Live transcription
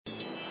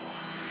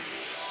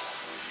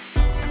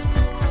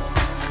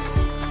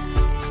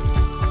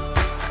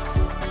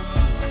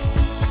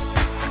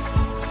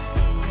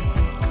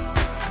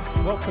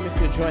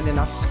welcome if you're joining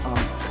us,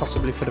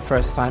 possibly for the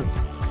first time.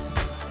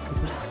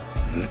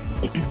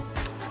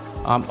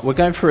 We're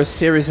going through a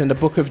series in the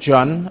book of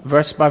John,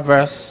 verse by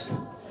verse,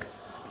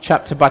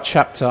 chapter by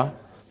chapter,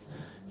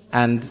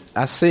 and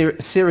our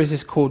series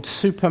is called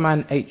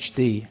Superman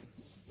HD.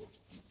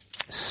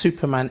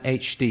 Superman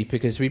HD,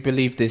 because we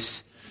believe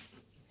this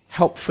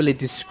helpfully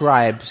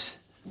describes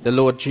the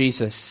Lord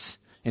Jesus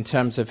in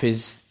terms of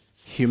his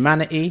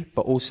humanity,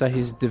 but also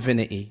his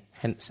divinity,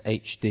 hence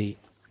HD.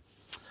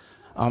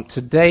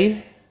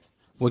 Today,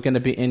 we're going to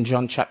be in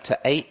John chapter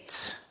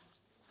 8,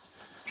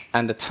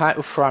 and the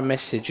title for our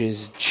message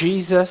is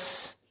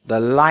Jesus, the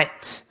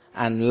Light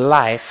and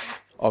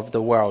Life of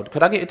the World.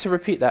 Could I get you to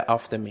repeat that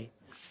after me?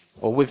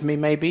 Or with me,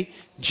 maybe?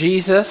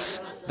 Jesus,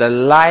 the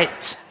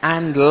Light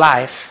and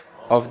Life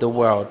of the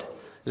World.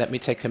 Let me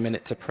take a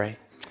minute to pray.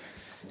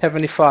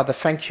 Heavenly Father,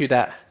 thank you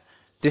that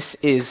this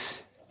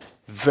is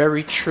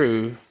very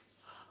true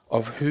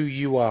of who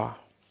you are.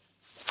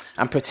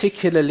 And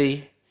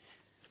particularly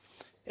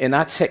in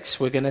our text,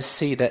 we're going to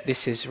see that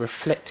this is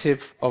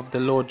reflective of the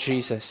Lord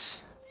Jesus.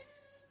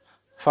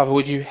 Father,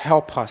 would you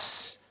help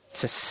us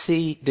to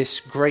see this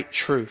great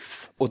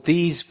truth, or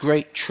these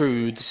great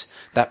truths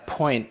that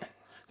point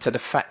to the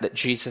fact that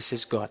Jesus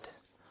is God?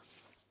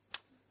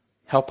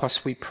 Help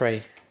us, we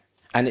pray.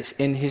 And it's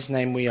in his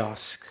name we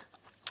ask.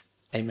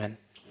 Amen.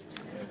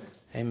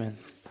 Amen.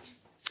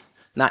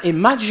 Now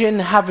imagine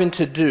having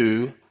to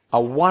do a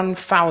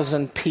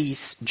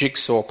 1,000-piece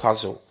jigsaw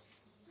puzzle.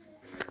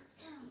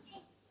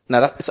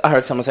 Now, I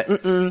heard someone say,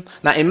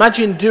 Now,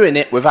 imagine doing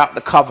it without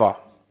the cover.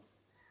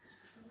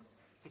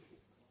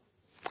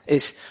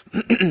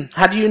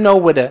 How do you know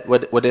where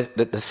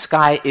the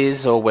sky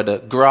is, or where the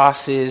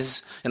grass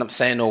is, you know what I'm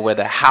saying, or where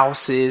the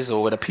house is,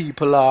 or where the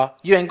people are?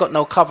 You ain't got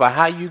no cover.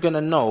 How are you going to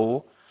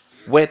know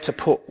where to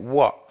put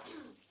what?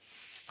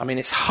 I mean,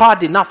 it's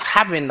hard enough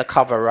having the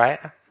cover, right?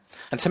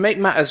 And to make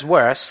matters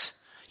worse,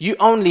 you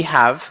only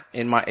have,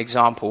 in my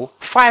example,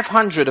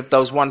 500 of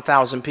those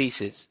 1,000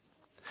 pieces.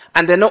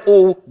 And they're not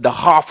all the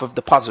half of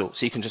the puzzle,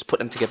 so you can just put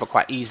them together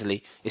quite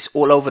easily. It's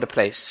all over the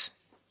place.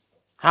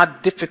 How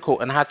difficult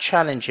and how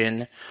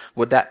challenging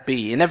would that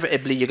be?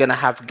 Inevitably, you're going to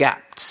have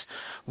gaps.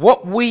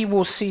 What we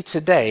will see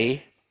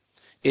today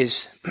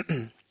is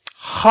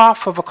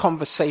half of a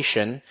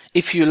conversation,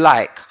 if you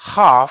like,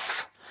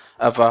 half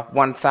of a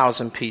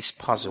 1,000-piece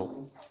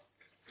puzzle.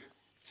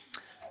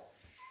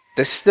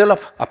 There's still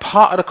a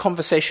part of the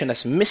conversation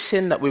that's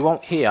missing that we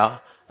won't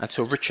hear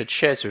until Richard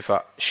shares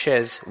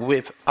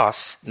with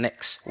us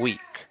next week.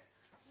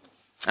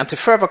 And to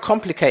further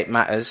complicate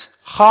matters,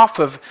 half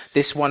of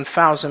this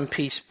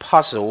 1,000-piece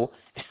puzzle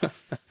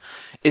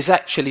is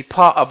actually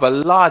part of a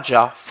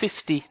larger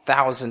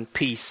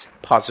 50,000-piece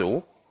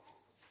puzzle.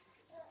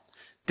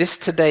 This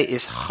today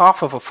is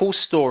half of a full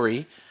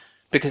story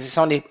because it's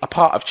only a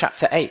part of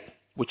chapter 8,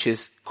 which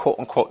is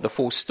quote-unquote the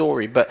full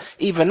story. But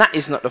even that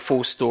is not the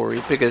full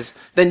story, because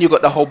then you've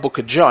got the whole book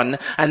of John,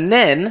 and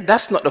then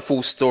that's not the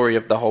full story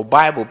of the whole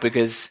Bible,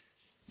 because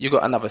you've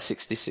got another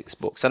 66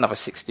 books, another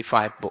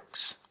 65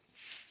 books.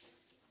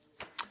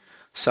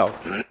 So,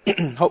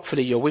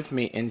 hopefully you're with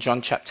me in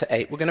John chapter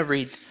 8. We're going to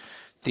read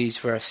these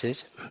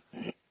verses.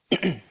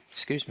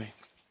 Excuse me.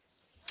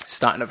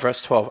 Starting at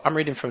verse 12. I'm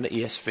reading from the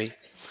ESV.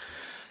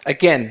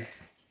 Again,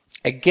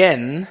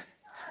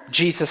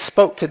 Jesus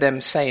spoke to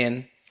them,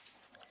 saying,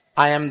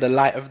 I am the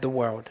light of the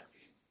world.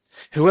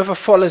 Whoever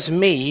follows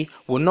me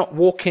will not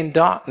walk in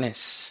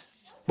darkness,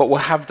 but will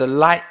have the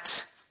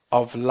light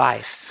of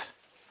life.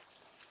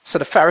 So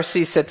the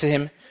Pharisees said to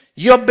him,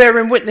 You're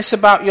bearing witness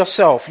about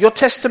yourself. Your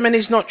testimony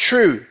is not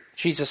true.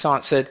 Jesus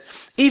answered,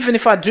 Even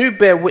if I do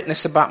bear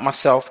witness about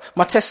myself,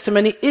 my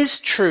testimony is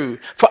true,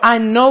 for I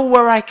know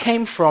where I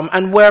came from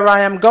and where I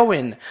am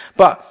going.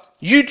 But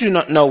you do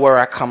not know where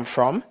I come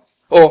from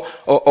or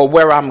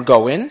where I'm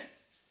going.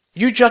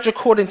 You judge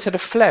according to the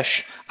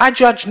flesh. I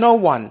judge no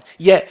one.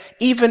 Yet,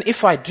 even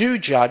if I do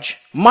judge,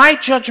 my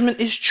judgment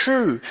is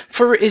true.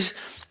 For it's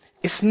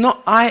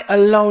not I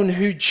alone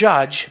who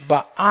judge,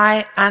 but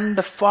I and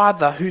the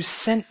Father who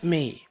sent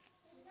me.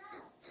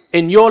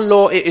 In your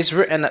law it is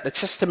written that the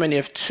testimony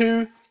of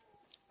two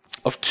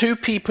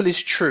people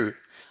is true.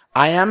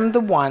 I am the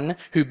one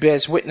who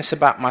bears witness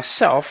about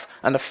myself,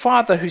 and the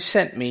Father who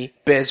sent me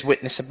bears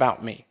witness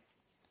about me.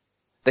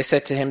 They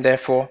said to him,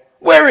 therefore,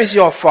 Where is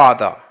your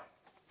Father?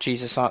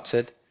 Jesus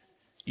answered,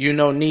 You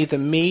know neither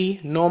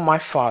me nor my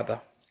Father.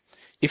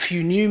 If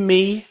you knew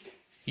me,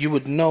 you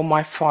would know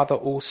my Father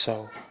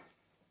also.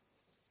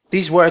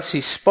 These words he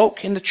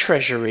spoke in the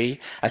treasury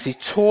as he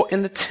taught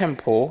in the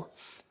temple,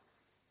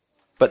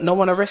 but no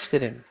one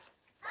arrested him,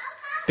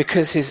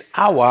 because his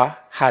hour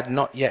had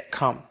not yet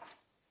come.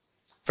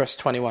 Verse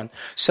 21.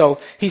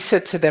 So he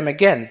said to them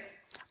again,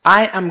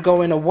 I am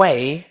going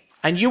away,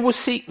 and you will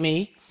seek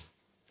me,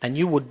 and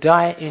you will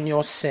die in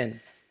your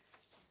sin.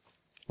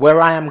 Where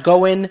I am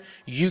going,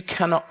 you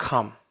cannot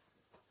come.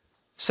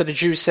 So the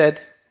Jews said,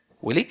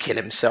 Will he kill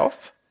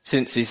himself,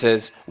 since he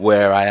says,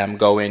 Where I am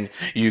going,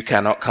 you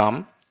cannot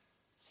come?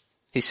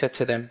 He said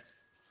to them,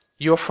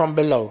 You are from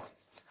below.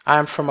 I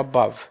am from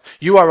above.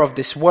 You are of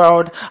this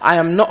world. I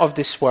am not of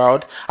this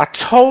world. I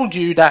told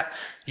you that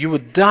you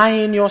would die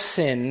in your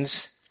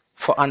sins,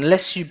 for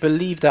unless you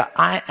believe that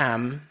I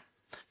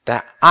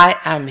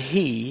am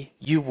he,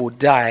 you will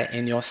die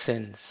in your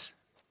sins.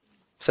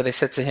 So they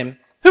said to him,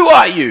 who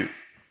are you?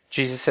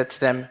 Jesus said to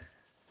them,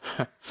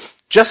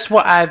 just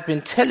what I have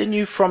been telling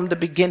you from the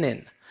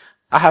beginning.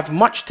 I have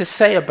much to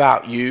say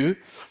about you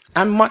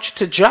and much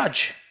to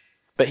judge.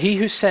 But he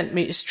who sent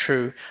me is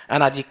true,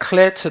 and I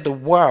declare to the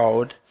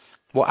world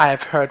what I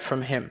have heard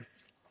from him.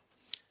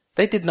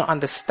 They did not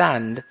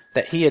understand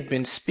that he had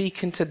been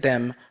speaking to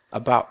them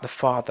about the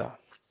Father.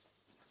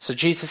 So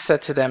Jesus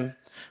said to them,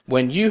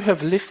 when you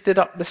have lifted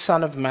up the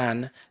Son of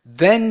Man,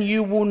 then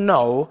you will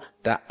know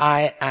that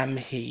I am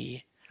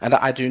he, and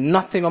that I do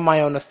nothing on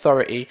my own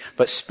authority,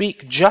 but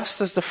speak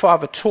just as the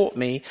Father taught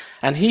me,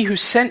 and he who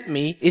sent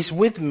me is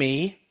with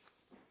me.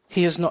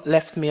 He has not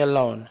left me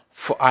alone,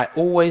 for I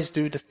always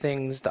do the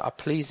things that are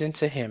pleasing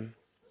to him.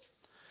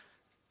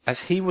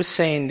 As he was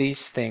saying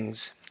these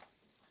things,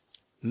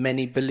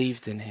 many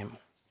believed in him.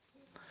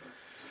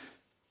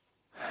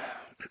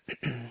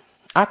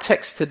 Our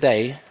text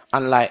today,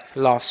 unlike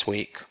last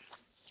week,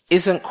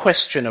 isn't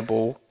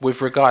questionable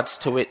with regards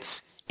to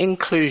its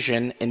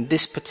inclusion in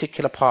this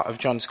particular part of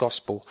John's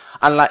Gospel,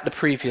 unlike the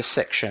previous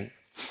section.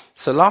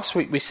 So last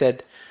week we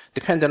said,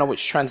 depending on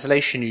which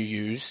translation you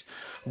use,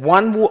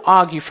 one will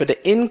argue for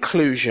the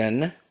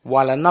inclusion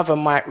while another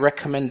might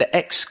recommend the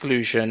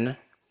exclusion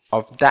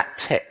of that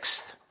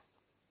text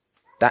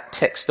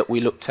that we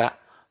looked at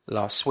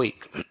last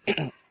week.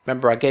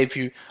 Remember, I gave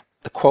you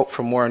the quote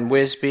from Warren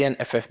Wiersbe and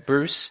F.F.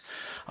 Bruce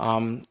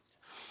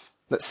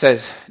that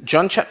says,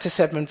 John chapter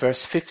 7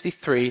 verse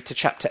 53 to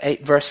chapter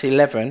 8 verse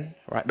 11,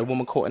 right, the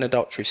woman caught in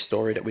adultery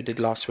story that we did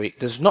last week,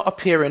 does not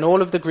appear in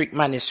all of the Greek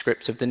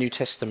manuscripts of the New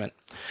Testament.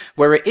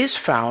 Where it is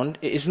found,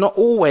 it is not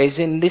always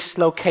in this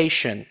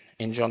location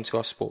in John's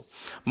Gospel.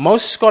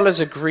 Most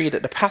scholars agree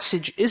that the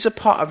passage is a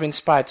part of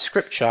inspired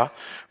scripture,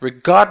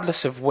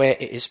 regardless of where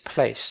it is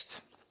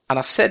placed. And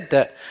I said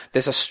that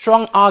there's a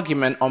strong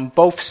argument on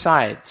both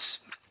sides,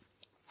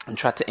 and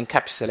tried to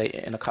encapsulate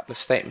it in a couple of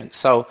statements.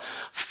 So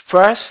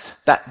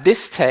first, that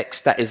this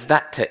text, that is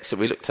that text that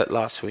we looked at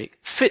last week,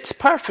 fits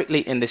perfectly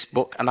in this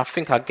book, and I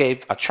think I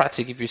tried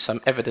to give you some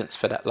evidence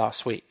for that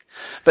last week.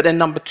 But then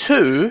number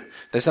two,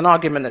 there's an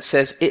argument that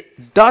says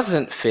it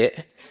doesn't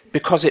fit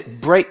because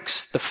it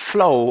breaks the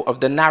flow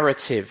of the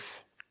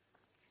narrative.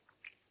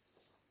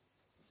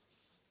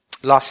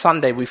 Last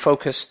Sunday, we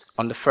focused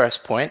on the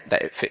first point,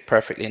 that it fit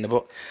perfectly in the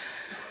book.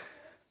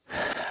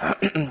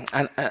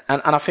 and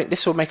I think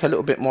this will make a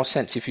little bit more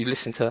sense if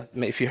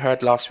you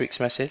heard last week's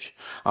message.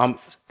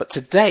 But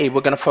today,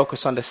 we're going to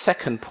focus on the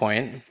second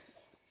point.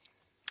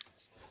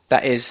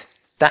 That is,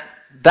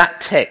 that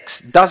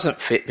text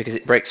doesn't fit because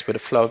it breaks with the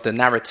flow of the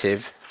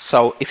narrative.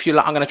 So if you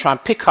like, I'm going to try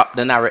and pick up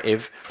the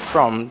narrative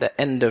from the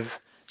end of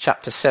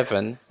chapter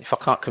 7. If I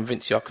can't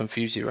convince you, I'll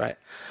confuse you, right?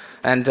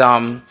 And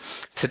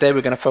today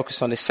we're going to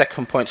focus on this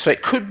second point. So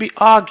it could be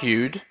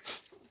argued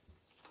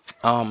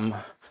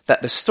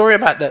that the story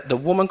about the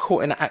woman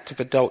caught in the act of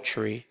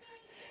adultery,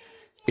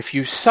 if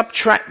you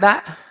subtract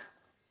that,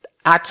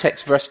 our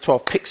text, verse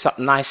 12, picks up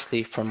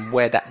nicely from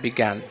where that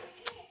began.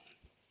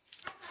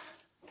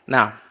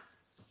 Now,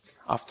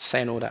 after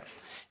saying all that,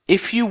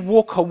 if you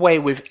walk away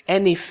with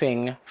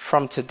anything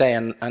from today,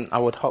 and I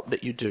would hope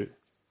that you do,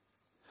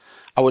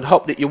 I would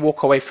hope that you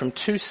walk away from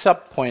two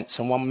sub-points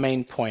and one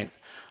main point.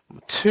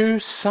 Two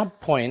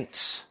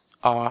sub-points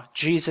are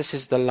Jesus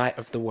is the light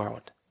of the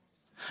world.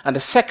 And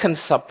the second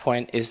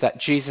sub-point is that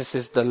Jesus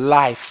is the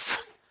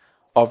life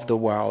of the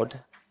world.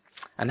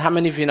 And how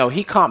many of you know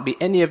he can't be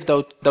any of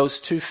those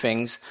two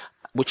things,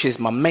 which is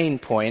my main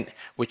point,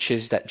 which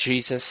is that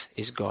Jesus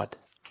is God.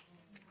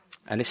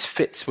 And this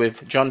fits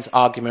with John's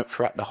argument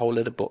throughout the whole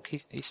of the book.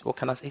 He's what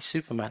can I say? He's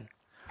Superman.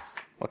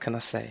 What can I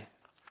say?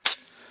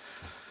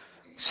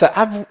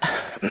 So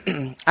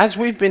as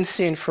we've been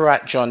seeing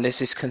throughout John, there's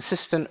this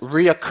consistent,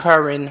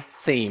 reoccurring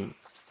theme.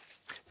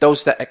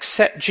 Those that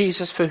accept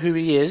Jesus for who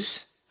he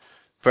is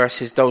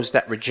versus those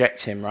that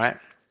reject him, right?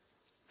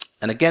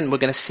 And again, we're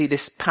going to see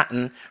this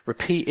pattern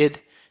repeated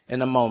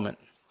in a moment.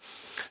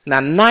 Now,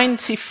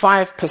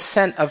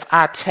 95% of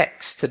our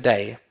text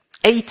today,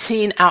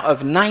 18 out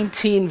of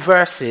 19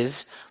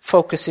 verses,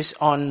 focuses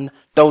on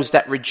those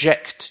that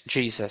reject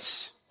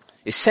Jesus.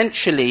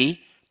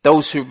 Essentially,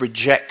 those who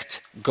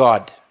reject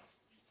God.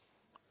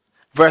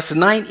 Verse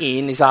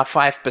 19 is our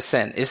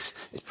 5%. It's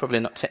probably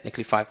not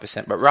technically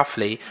 5%, but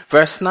roughly.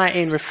 Verse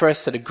 19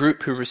 refers to the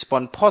group who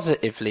respond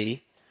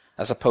positively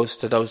as opposed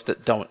to those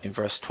that don't in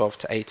verse 12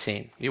 to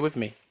 18. You with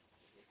me?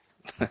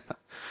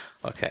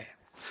 Okay.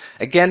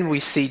 Again, we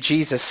see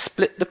Jesus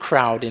split the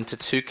crowd into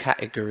two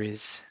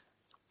categories.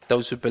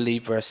 Those who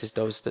believe versus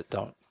those that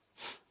don't.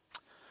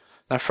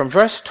 Now from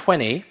verse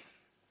 20,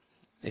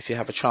 if you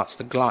have a chance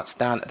to glance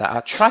down at that,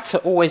 I try to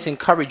always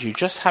encourage you,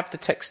 just have the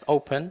text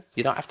open.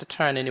 You don't have to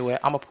turn anywhere.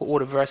 I'm going to put all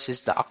the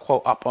verses that I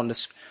quote up on the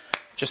screen.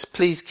 Just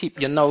please keep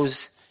your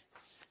nose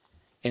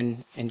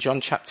in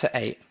John chapter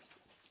 8.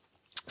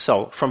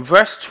 So from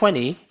verse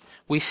 20,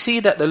 we see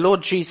that the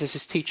Lord Jesus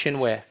is teaching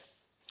where?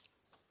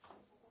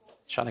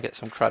 Trying to get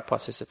some crowd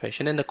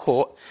participation. In the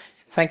court.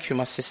 Thank you,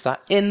 my sister.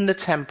 In the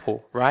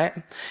temple, right?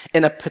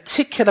 In a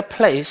particular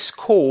place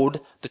called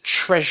the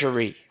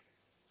treasury.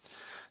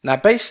 Now,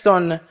 based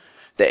on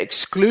the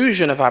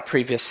exclusion of our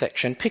previous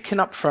section, picking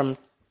up from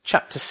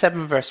chapter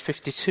 7, verse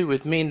 52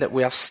 would mean that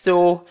we are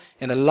still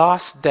in the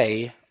last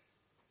day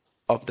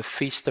of the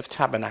Feast of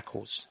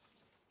Tabernacles.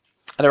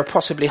 And there are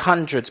possibly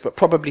hundreds, but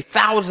probably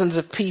thousands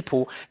of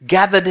people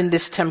gathered in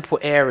this temple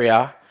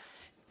area.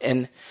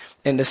 In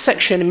the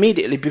section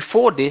immediately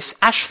before this,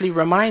 Ashley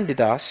reminded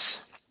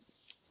us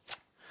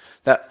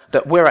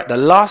that we're at the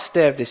last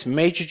day of this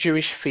major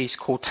Jewish feast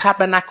called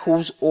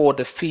Tabernacles, or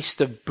the Feast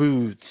of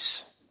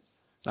Booths.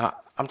 Now,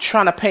 I'm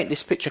trying to paint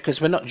this picture because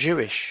we're not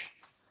Jewish.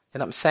 You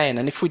know what I'm saying?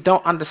 And if we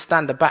don't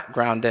understand the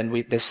background,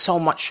 then there's so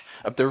much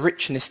of the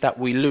richness that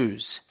we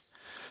lose.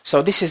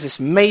 So this is this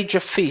major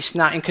feast.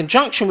 Now, in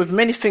conjunction with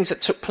many things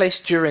that took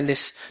place during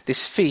this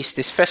feast,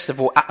 this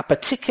festival, at a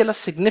particular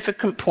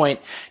significant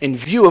point, in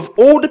view of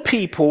all the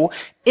people,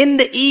 in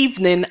the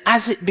evening,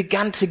 as it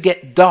began to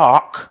get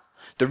dark,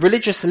 the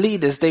religious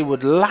leaders, they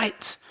would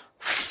light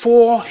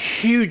 4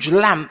 huge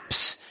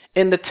lamps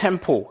in the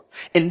temple.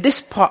 In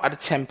this part of the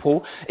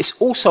temple, it's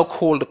also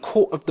called the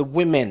Court of the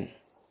Women.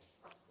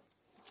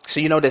 So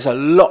you know there's a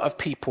lot of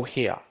people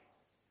here,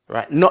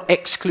 right? Not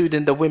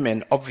excluding the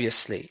women,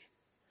 obviously.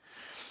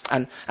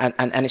 And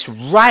it's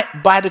right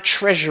by the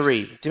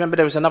treasury. Do you remember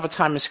there was another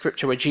time in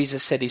scripture where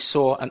Jesus said he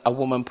saw a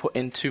woman put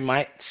in 2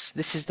 mites?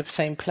 This is the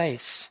same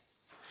place.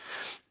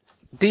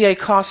 D.A.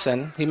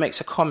 Carson, he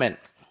makes a comment,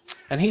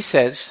 and he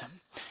says,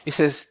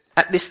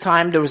 at this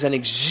time there was an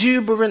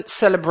exuberant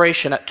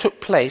celebration that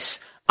took place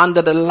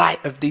under the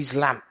light of these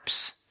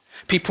lamps.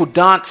 People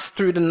danced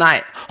through the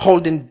night,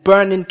 holding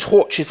burning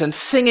torches and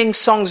singing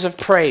songs of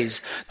praise.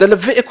 The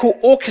Levitical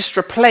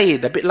orchestra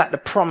played, a bit like the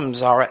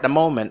proms are at the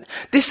moment.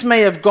 This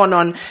may have gone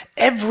on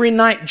every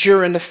night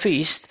during the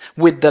feast,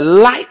 with the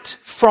light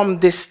from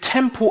this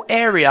temple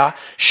area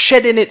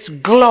shedding its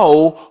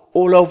glow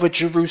all over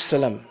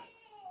Jerusalem.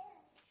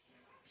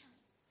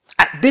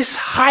 At this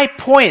high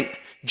point,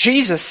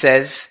 Jesus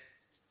says,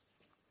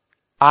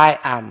 I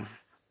am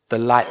the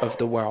light of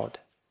the world.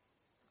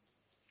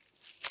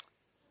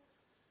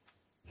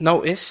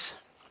 Notice,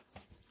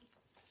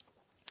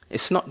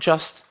 it's not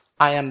just,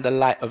 I am the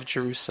light of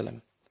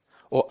Jerusalem,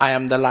 or I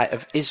am the light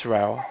of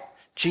Israel.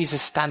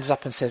 Jesus stands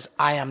up and says,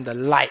 I am the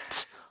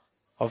light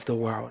of the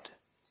world.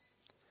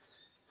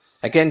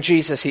 Again,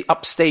 Jesus, he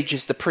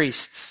upstages the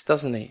priests,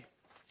 doesn't he?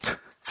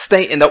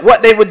 Stating that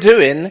what they were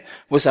doing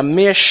was a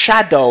mere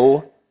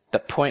shadow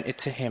that pointed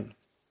to him.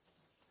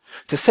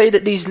 To say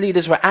that these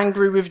leaders were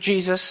angry with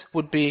Jesus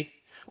wouldn't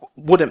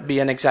be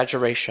an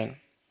exaggeration.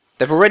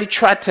 They've already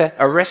tried to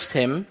arrest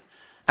him,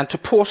 and to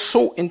pour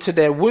salt into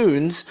their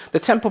wounds, the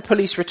temple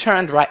police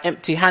returned right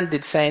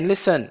empty-handed, saying,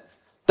 listen,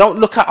 don't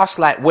look at us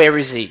like, where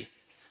is he?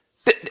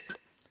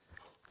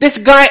 This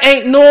guy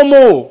ain't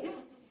normal.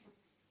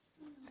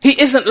 He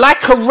isn't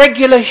like a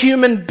regular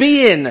human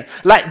being.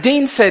 Like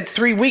Dean said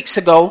 3 weeks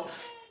ago,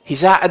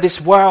 he's out of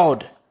this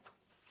world.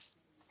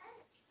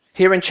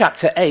 Here in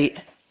chapter 8,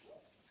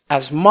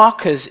 as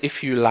markers,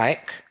 if you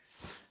like,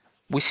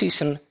 we see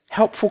some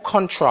helpful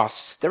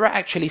contrasts. There are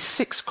actually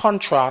 6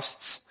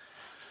 contrasts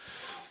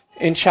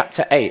in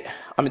chapter 8.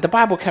 I mean, the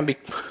Bible can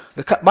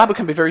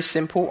be very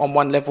simple on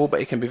one level,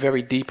 but it can be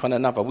very deep on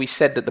another. We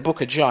said that the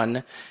book of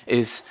John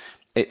is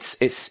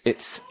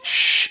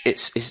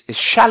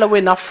shallow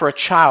enough for a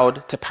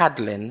child to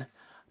paddle in,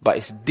 but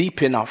it's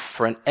deep enough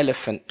for an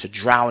elephant to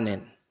drown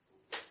in.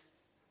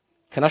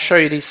 Can I show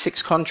you these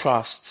 6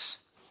 contrasts?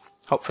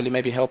 Hopefully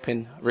maybe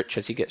helping Rich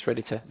as he gets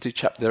ready to do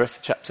the rest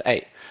of chapter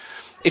 8.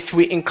 If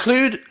we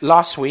include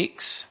last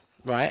week's,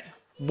 right,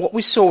 what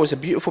we saw was a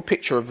beautiful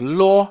picture of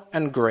law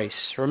and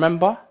grace.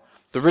 Remember?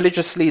 The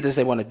religious leaders,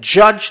 they want to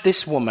judge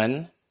this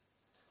woman,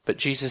 but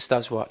Jesus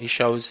does what? He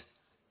shows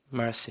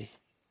mercy.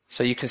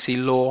 So you can see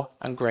law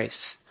and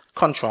grace.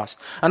 Contrast.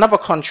 Another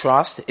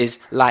contrast is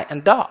light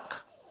and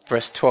dark.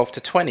 Verse 12 to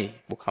 20.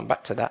 We'll come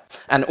back to that.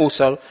 And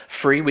also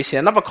 3, we see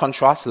another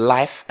contrast,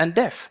 life and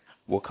death.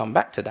 We'll come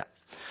back to that.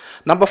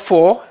 Number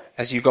 4,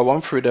 as you go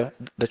on through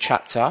the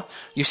chapter,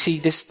 you see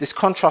this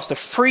contrast of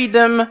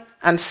freedom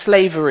and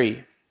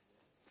slavery.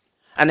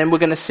 And then we're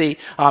going to see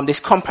this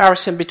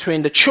comparison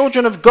between the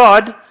children of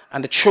God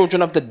and the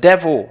children of the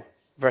devil,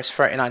 verse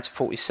 39 to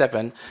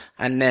 47.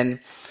 And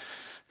then,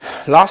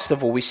 last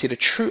of all, we see the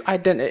true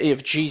identity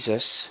of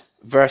Jesus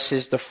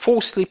versus the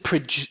falsely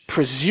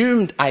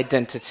presumed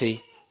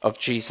identity of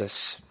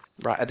Jesus,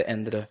 right at the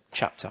end of the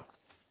chapter.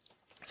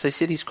 So you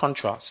see these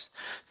contrasts.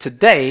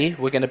 Today,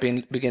 we're going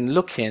to begin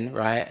looking,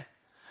 right,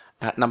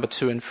 at number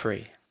 2 and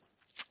 3.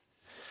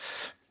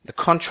 The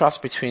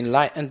contrast between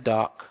light and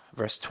dark,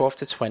 verse 12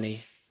 to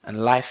 20,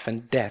 and life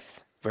and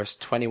death, verse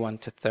 21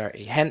 to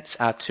 30. Hence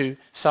our 2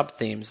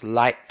 sub-themes,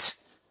 light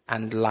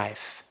and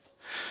life.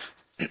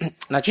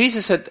 Now,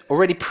 Jesus had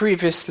already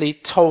previously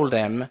told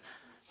them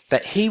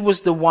that he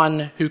was the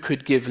one who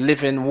could give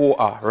living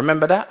water.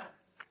 Remember that?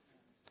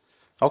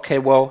 Okay,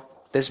 well,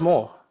 there's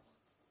more.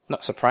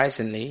 Not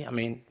surprisingly. I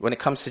mean, when it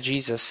comes to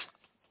Jesus,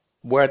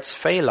 words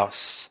fail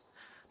us.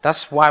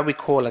 That's why we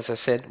call, as I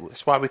said,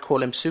 that's why we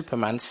call him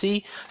Superman.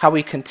 See how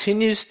he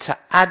continues to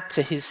add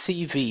to his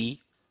CV,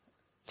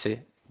 to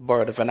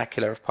borrow the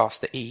vernacular of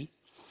Pastor E.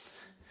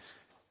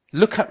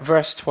 Look at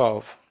verse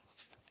 12.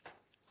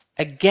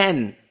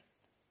 Again,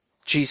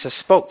 Jesus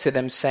spoke to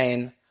them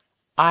saying,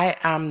 I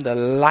am the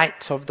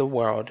light of the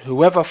world.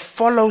 Whoever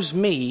follows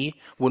me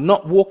will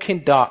not walk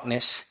in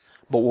darkness,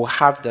 but will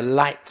have the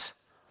light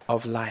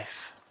of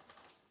life.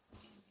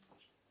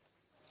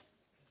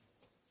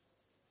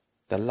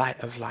 The light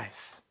of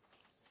life.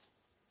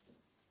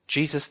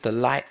 Jesus, the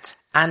light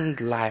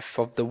and life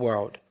of the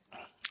world.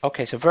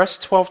 Okay, so verse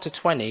 12 to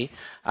 20,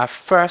 our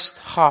first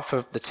half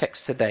of the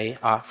text today,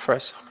 our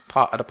first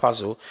part of the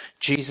puzzle,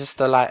 Jesus,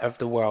 the light of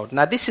the world.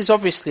 Now, this is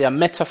obviously a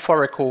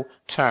metaphorical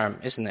term,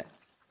 isn't it?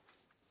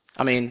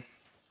 I mean,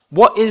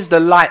 what is the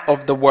light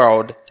of the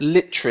world,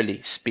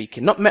 literally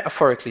speaking? Not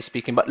metaphorically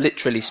speaking, but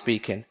literally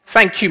speaking.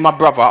 Thank you, my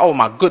brother. Oh,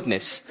 my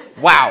goodness.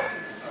 Wow.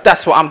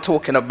 That's what I'm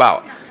talking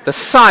about. The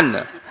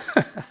sun.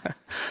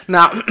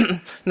 Now,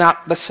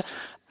 the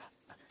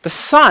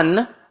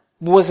sun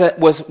was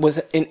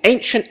in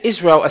ancient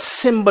Israel a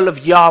symbol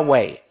of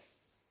Yahweh.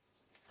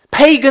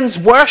 Pagans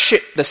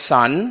worship the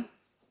sun,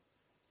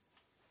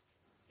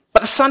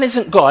 but the sun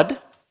isn't God,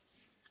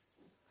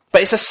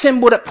 but it's a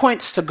symbol that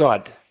points to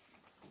God.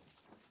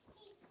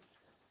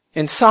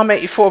 In Psalm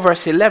 84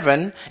 verse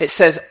 11, it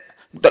says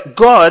that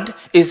God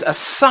is a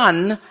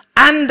sun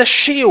and a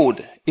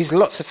shield. Is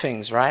lots of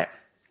things, right?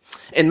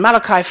 In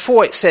Malachi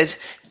 4, it says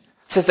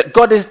that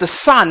God is the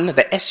sun,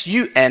 the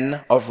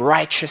S-U-N, of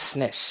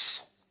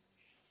righteousness.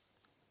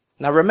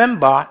 Now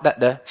remember that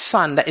the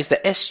sun, that is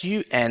the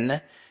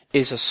S-U-N,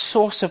 is a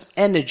source of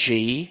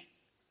energy,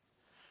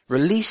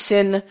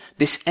 releasing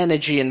this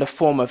energy in the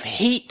form of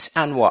heat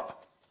and what?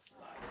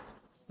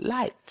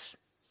 Light.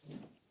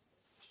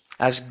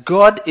 As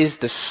God is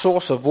the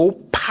source of all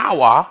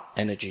power,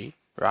 energy,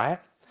 right?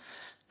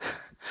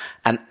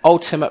 And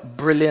ultimate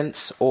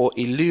brilliance or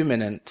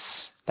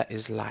illuminance, that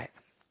is light.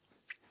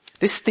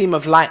 This theme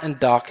of light and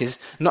dark is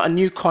not a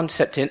new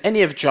concept in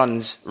any of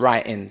John's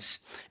writings.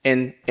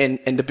 At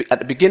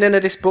the beginning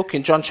of this book,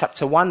 in John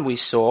chapter 1, we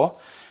saw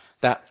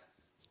that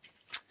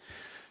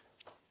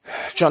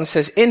John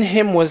says, in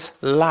him was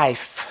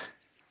life,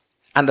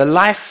 and the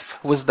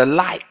life was the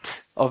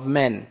light of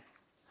men.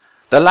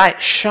 The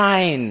light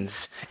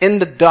shines in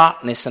the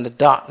darkness, and the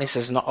darkness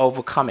has not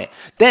overcome it.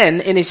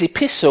 Then, in his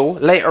epistle,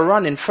 later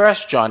on in 1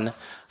 John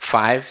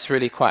 5, it's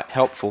really quite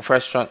helpful.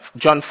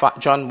 John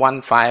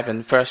 1:5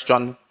 and 1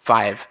 John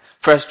 5.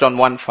 1 John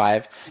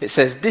 1:5, it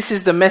says, this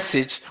is the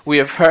message we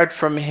have heard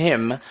from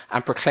him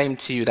and proclaimed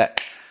to you,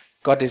 that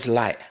God is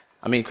light.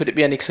 I mean, could it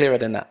be any clearer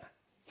than that?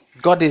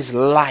 God is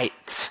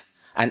light,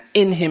 and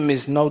in him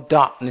is no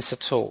darkness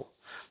at all.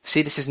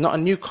 See, this is not a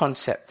new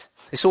concept.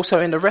 It's also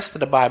in the rest of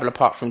the Bible,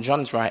 apart from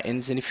John's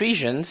writings. In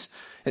Ephesians,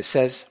 it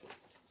says,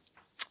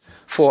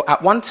 for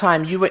at one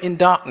time you were in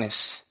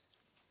darkness,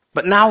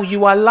 but now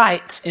you are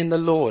light in the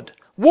Lord.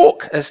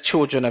 Walk as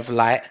children of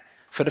light,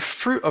 for the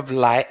fruit of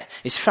light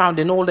is found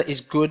in all that is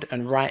good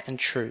and right and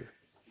true.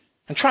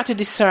 And try to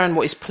discern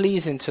what is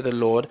pleasing to the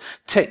Lord.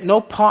 Take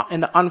no part in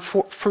the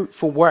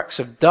unfruitful works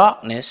of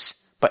darkness,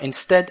 but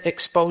instead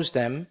expose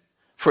them.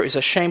 For it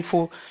is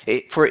shameful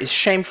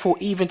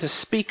even to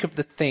speak of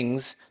the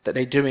things that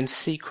they do in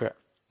secret.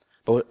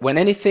 But when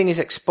anything is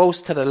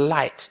exposed to the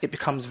light, it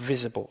becomes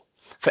visible.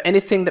 For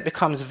anything that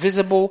becomes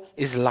visible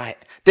is light.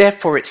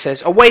 Therefore it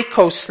says, awake,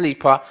 O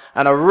sleeper,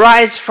 and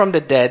arise from the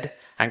dead,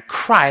 and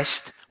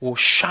Christ will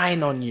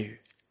shine on you.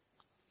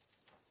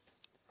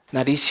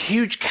 Now these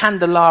huge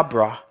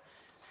candelabra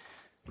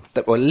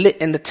that were lit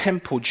in the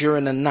temple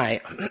during the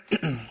night,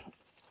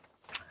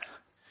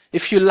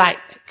 if you like,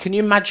 can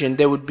you imagine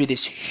there would be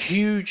this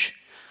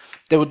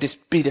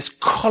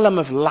column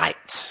of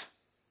light,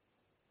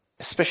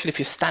 especially if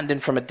you're standing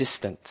from a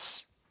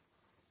distance.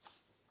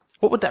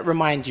 What would that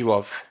remind you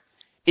of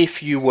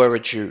if you were a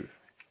Jew?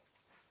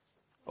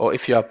 Or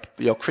if you're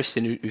a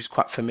Christian who's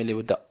quite familiar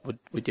with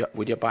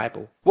your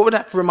Bible? What would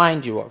that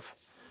remind you of?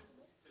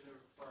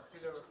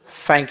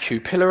 Thank you.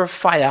 Pillar of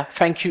fire.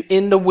 Thank you.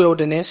 In the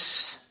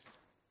wilderness.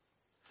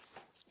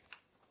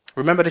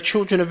 Remember, the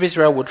children of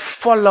Israel would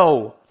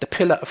follow the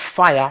pillar of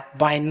fire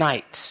by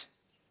night.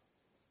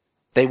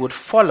 They would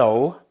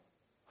follow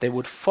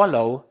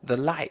the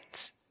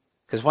light.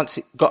 Because once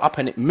it got up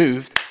and it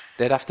moved,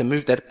 they'd have to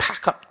move, they'd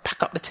pack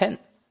up the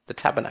tent, the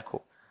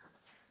tabernacle.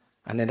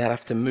 And then they'd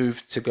have to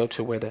move to go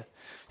to where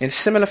in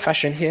similar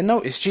fashion here,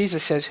 notice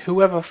Jesus says,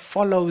 whoever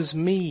follows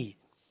me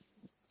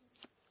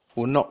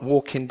will not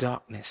walk in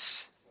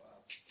darkness.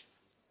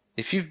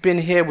 If you've been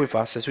here with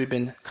us as we've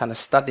been kind of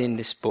studying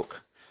this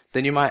book,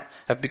 then you might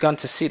have begun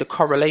to see the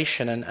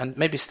correlation and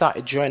maybe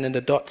started joining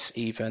the dots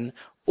even.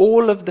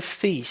 All of the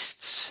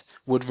feasts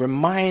would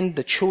remind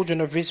the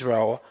children of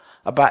Israel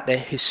about their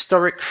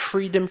historic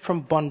freedom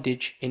from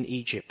bondage in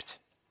Egypt.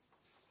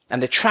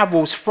 And the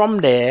travels from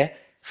there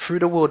through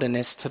the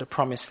wilderness to the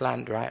promised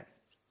land, right?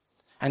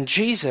 And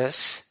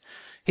Jesus,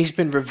 he's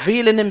been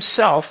revealing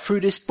himself through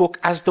this book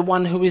as the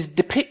one who is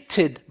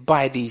depicted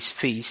by these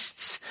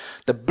feasts.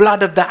 The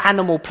blood of the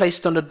animal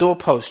placed on the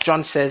doorpost.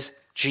 John says,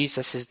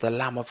 Jesus is the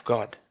Lamb of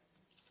God.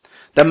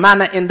 The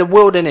manna in the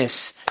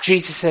wilderness.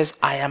 Jesus says,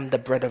 I am the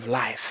bread of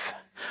life.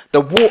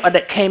 The water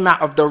that came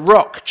out of the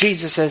rock.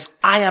 Jesus says,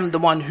 I am the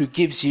one who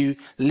gives you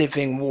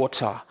living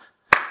water.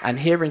 And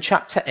here in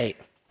chapter 8,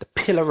 the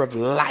pillar of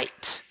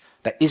light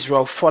that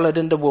Israel followed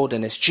in the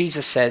wilderness,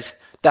 Jesus says,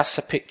 that's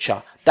a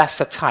picture, that's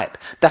a type,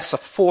 that's a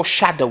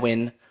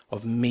foreshadowing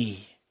of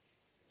me.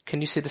 Can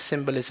you see the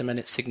symbolism and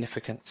its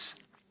significance?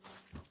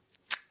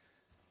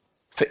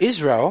 For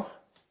Israel,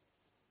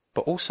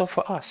 but also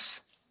for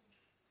us.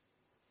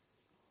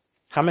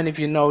 How many of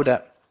you know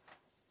that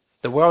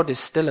the world is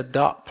still a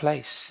dark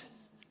place?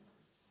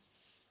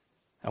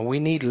 And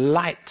we need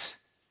light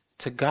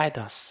to guide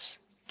us.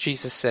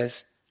 Jesus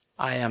says,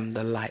 I am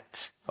the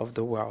light of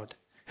the world.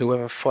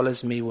 Whoever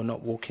follows me will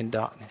not walk in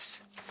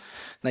darkness.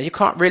 Now, you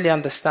can't really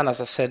understand, as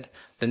I said,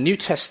 the New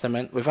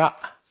Testament without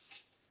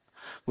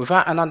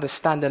an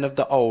understanding of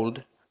the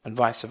Old and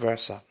vice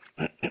versa.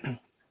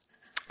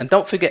 And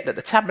don't forget that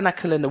the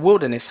tabernacle in the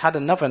wilderness had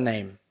another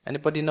name.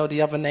 Anybody know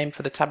the other name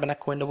for the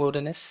tabernacle in the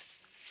wilderness?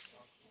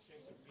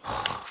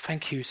 Oh,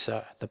 thank you,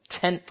 sir. The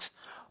tent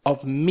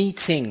of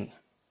meeting.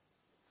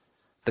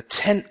 The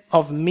tent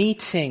of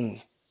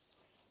meeting.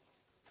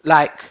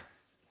 Like,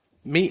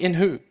 meeting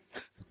who?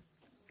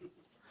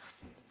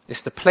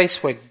 It's the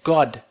place where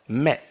God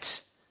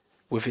met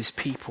with his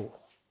people.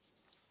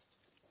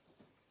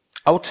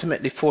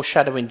 Ultimately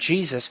foreshadowing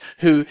Jesus,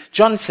 who,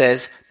 John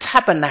says,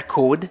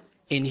 tabernacled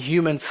in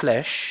human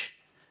flesh.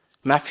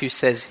 Matthew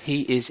says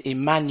he is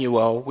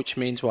Emmanuel, which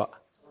means what?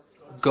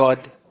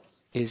 God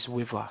is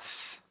with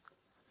us.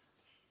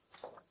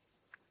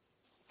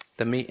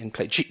 The meeting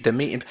place.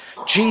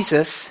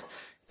 Jesus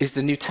is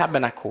the new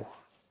tabernacle.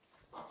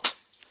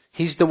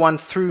 He's the one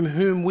through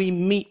whom we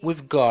meet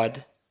with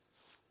God.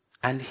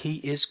 And he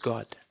is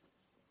God.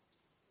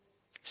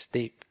 It's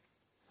deep.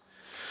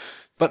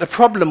 But the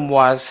problem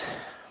was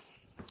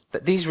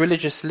that these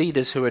religious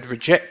leaders who had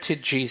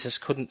rejected Jesus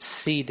couldn't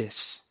see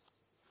this.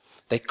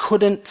 They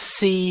couldn't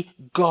see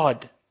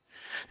God.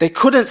 They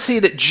couldn't see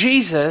that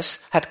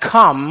Jesus had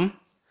come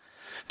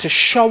to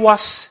show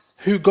us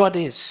who God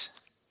is.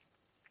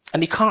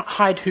 And he can't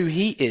hide who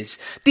he is.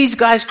 These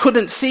guys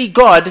couldn't see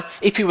God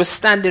if he was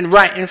standing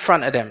right in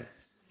front of them.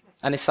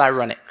 And it's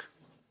ironic.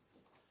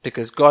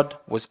 Because God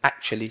was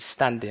actually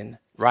standing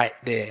right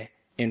there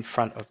in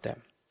front of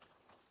them.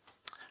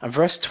 And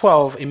verse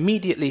 12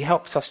 immediately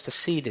helps us to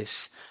see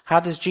this.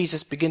 How does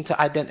Jesus begin to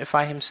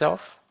identify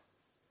himself?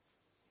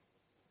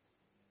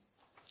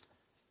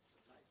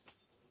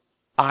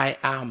 I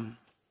am.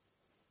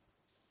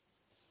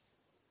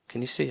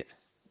 Can you see it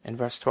in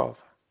verse 12?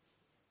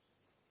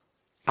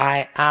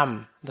 I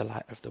am the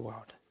light of the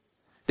world.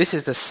 This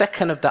is the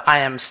second of the I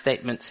am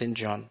statements in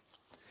John.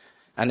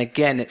 And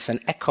again, it's an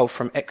echo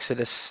from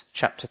Exodus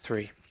chapter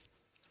 3.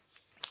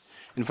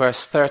 In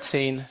verse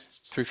 13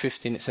 through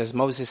 15, it says,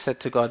 Moses said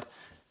to God,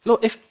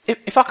 look,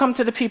 if I come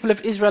to the people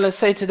of Israel and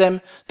say to them,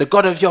 the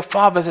God of your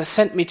fathers has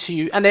sent me to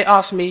you, and they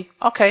ask me,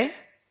 okay,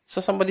 so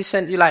somebody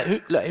sent you,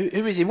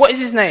 who is he? What is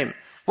his name?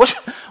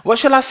 What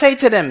shall I say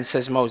to them,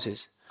 says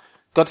Moses.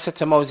 God said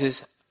to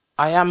Moses,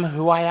 I am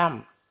who I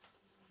am.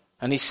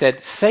 And he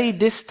said, say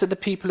this to the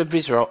people of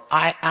Israel,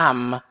 I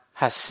am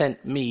has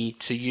sent me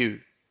to you.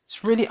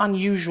 It's really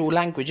unusual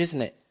language,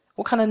 isn't it?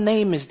 What kind of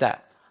name is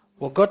that?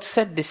 Well, God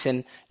said this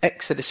in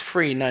Exodus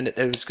 3, knowing that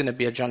there was going to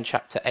be a John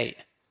chapter 8.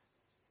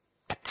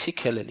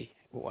 Particularly,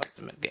 I'm going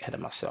to get ahead of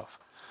myself.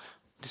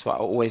 This is what I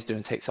always do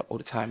and takes up all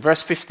the time.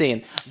 Verse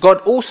 15, God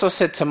also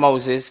said to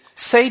Moses,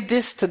 say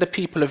this to the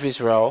people of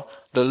Israel,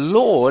 the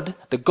Lord,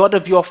 the God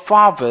of your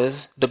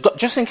fathers, the God,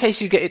 just in case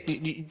you get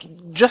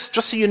it, just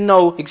so you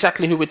know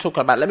exactly who we're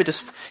talking about, let me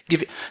just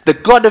give you, the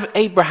God of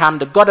Abraham,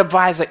 the God of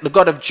Isaac, the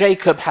God of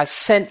Jacob has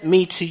sent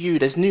me to you.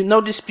 There's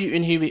no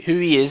disputing who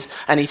he is.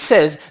 And he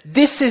says,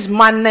 this is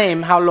my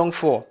name, how long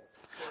for?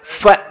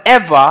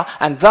 Forever,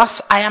 and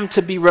thus I am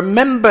to be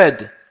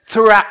remembered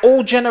throughout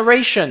all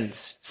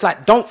generations. It's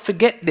like, don't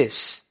forget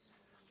this.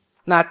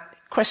 Now,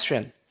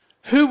 question.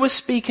 Who was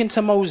speaking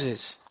to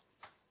Moses?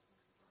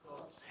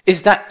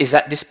 Is that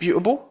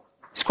disputable?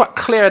 It's quite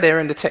clear there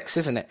in the text,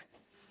 isn't it?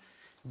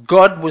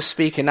 God was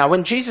speaking. Now,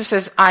 when Jesus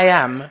says, I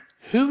am,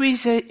 who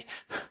is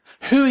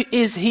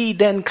he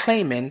then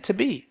claiming to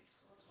be?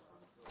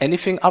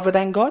 Anything other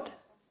than God?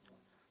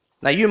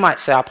 Now, you might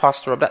say,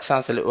 Pastor Rob, that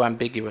sounds a little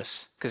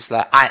ambiguous. Because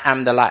I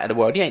am the light of the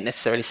world. He ain't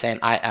necessarily saying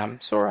I am.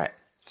 It's all right.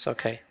 It's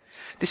okay.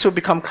 This will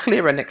become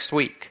clearer next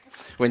week.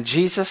 When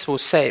Jesus will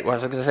say it,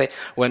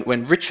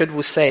 when Richard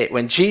will say it,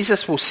 when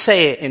Jesus will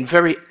say it in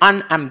very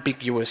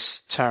unambiguous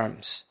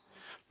terms.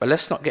 But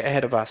let's not get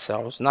ahead of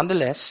ourselves.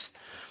 Nonetheless,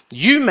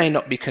 you may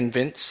not be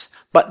convinced,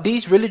 but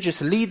these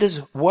religious leaders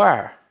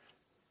were.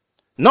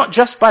 Not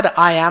just by the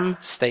I am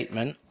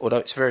statement, although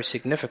it's very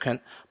significant,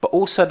 but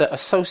also the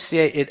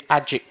associated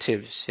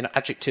adjectives.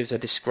 Adjectives are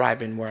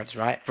describing words,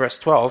 right? Verse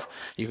 12,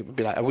 you could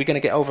be like, are we going to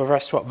get over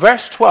verse 12?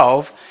 Verse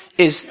 12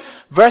 is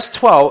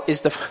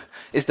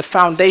the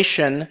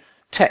foundation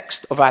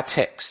text of our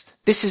text.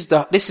 This is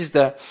the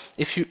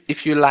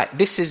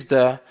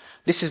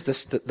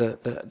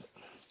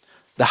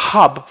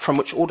hub from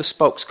which all the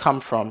spokes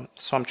come from.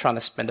 So I'm trying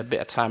to spend a bit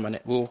of time on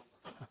it.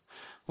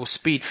 We'll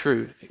speed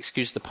through,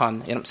 excuse the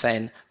pun,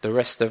 the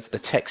rest of the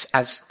text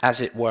as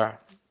it were.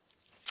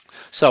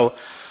 So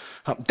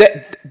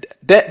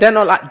they're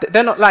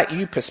not like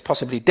you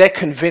possibly. They're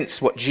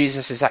convinced what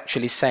Jesus is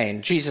actually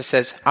saying. Jesus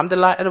says, I'm the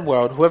light of the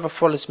world. Whoever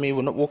follows me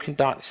will not walk in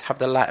darkness, have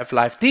the light of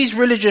life. These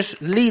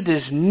religious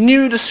leaders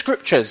knew the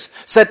scriptures,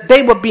 said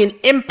they were being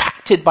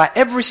impacted by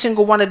every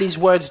single one of these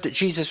words that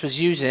Jesus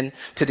was using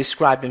to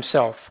describe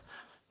himself.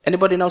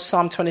 Anybody know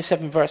Psalm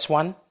 27 verse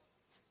 1?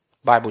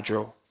 Bible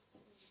drill.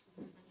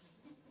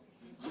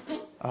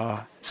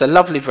 It's a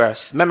lovely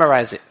verse.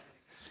 Memorize it.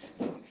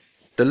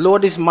 The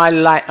Lord is my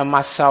light and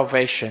my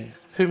salvation.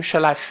 Whom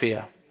shall I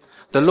fear?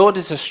 The Lord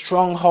is a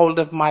stronghold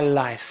of my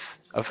life.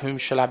 Of whom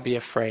shall I be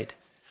afraid?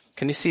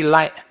 Can you see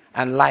light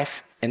and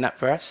life in that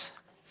verse?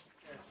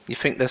 You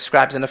think the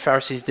scribes and the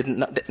Pharisees didn't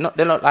know?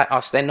 They're not like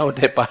us. They know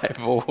their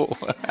Bible.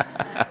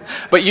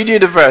 But you knew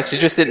the verse. You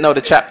just didn't know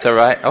the chapter,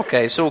 right?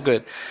 Okay, it's all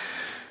good.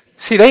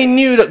 See, they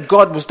knew that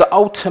God was the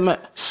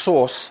ultimate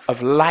source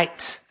of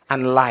light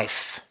and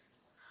life.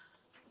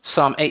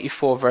 Psalm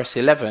 84 verse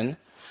 11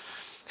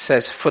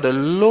 says, for the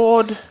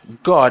Lord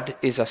God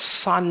is a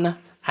sun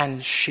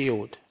and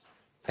shield.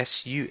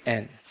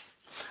 S-U-N.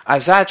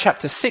 Isaiah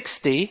chapter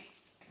 60,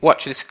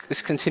 watch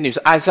this continues.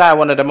 Isaiah,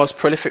 one of the most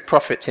prolific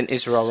prophets in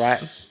Israel, right?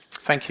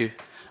 Thank you.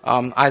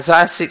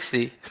 Isaiah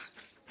 60.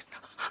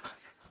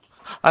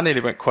 I nearly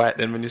went quiet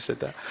then when you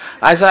said that.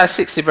 Isaiah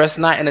 60 verse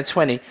 19 and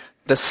 20.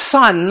 The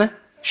sun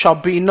shall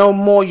be no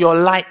more your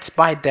light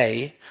by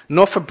day,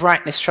 nor for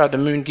brightness shall the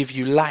moon give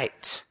you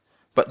light.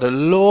 But the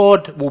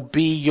Lord will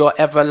be your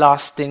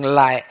everlasting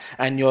light,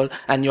 and your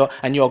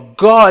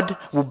God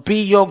will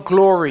be your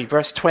glory.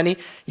 Verse 20,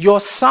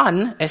 your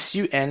sun,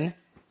 S-U-N,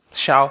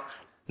 shall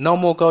no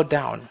more go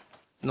down,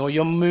 nor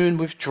your moon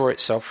withdraw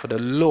itself, for the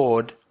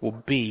Lord will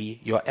be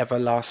your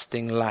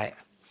everlasting light.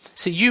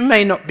 See, you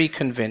may not be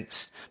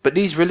convinced, but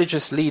these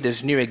religious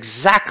leaders knew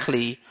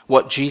exactly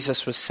what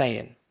Jesus was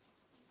saying.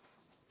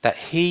 That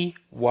he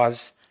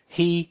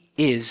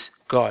is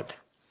God.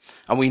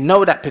 And we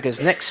know that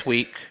because next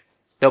week,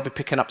 they'll be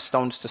picking up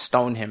stones to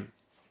stone him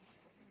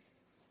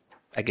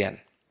again.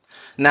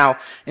 Now,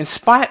 in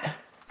spite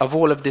of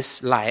all of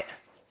this light,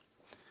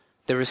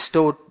 there is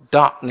still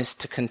darkness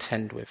to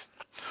contend with.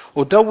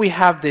 Although we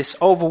have this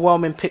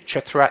overwhelming picture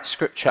throughout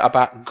Scripture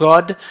about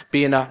God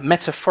being a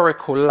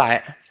metaphorical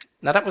light,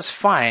 now that was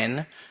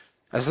fine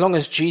as long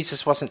as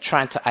Jesus wasn't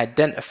trying to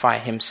identify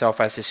himself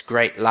as this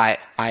great light,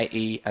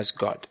 i.e. as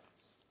God.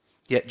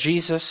 Yet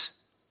Jesus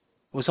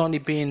was only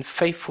being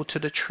faithful to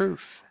the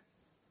truth.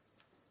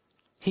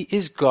 He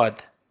is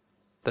God,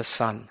 the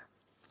Son,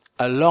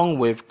 along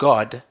with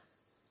God,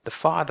 the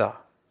Father.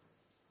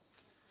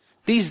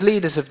 These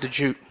leaders of the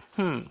Jews,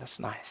 that's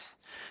nice.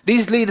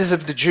 These leaders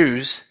of the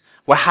Jews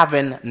were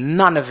having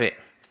none of it.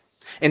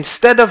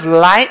 Instead of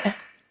light,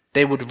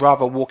 they would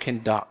rather walk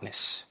in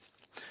darkness.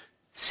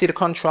 See the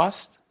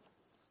contrast?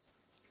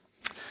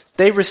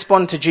 They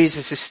respond to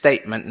Jesus'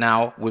 statement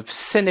now with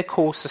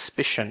cynical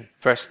suspicion.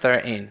 Verse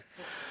 13.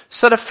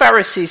 So the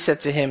Pharisee said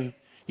to him,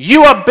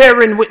 you are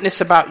bearing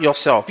witness about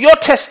yourself. Your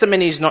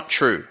testimony is not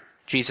true.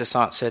 Jesus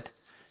answered,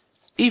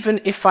 even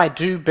if I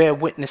do bear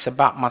witness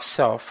about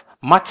myself,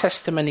 my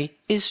testimony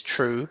is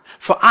true,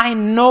 for I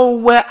know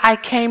where I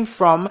came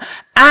from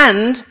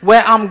and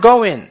where I'm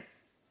going.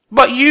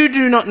 But you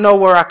do not know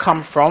where I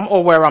come from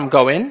or where I'm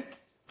going.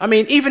 I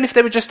mean, even if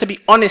they were just to be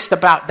honest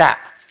about that.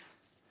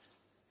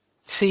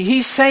 See,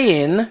 he's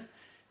saying,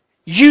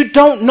 you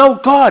don't know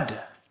God.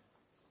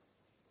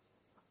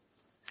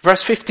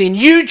 Verse 15,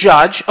 you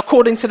judge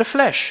according to the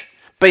flesh,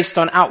 based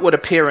on outward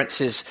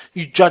appearances.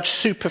 You judge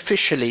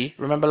superficially.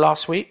 Remember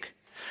last week?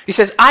 He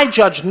says, I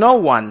judge no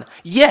one,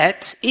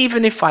 yet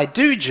even if I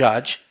do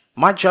judge,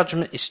 my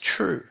judgment is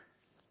true.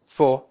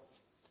 For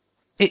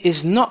it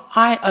is not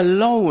I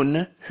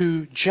alone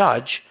who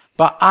judge,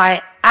 but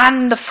I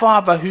and the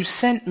Father who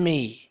sent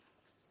me.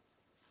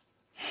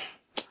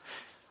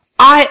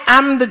 I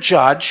am the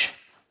judge,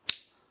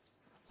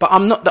 but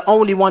I'm not the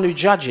only one who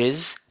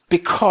judges,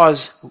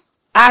 because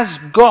as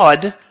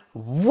God,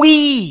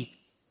 we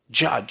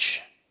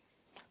judge.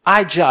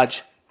 I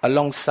judge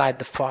alongside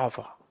the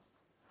Father.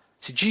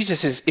 So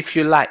Jesus is, if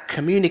you like,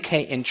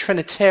 communicating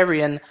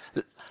Trinitarian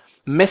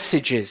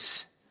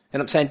messages.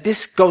 And I'm saying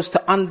this goes to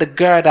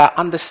undergird our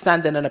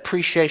understanding and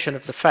appreciation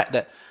of the fact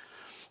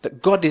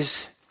that God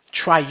is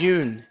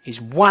triune.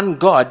 He's one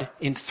God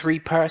in three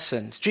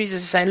persons.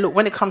 Jesus is saying, look,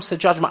 when it comes to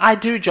judgment, I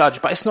do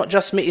judge, but it's not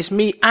just me. It's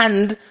me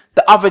and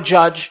the other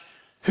judge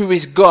who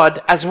is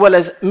God as well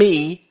as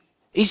me.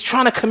 He's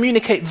trying to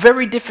communicate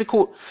very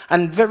difficult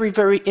and very,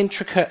 very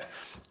intricate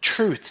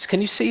truths.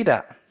 Can you see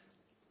that?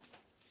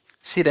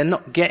 See, they're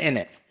not getting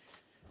it.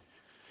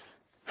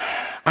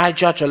 I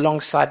judge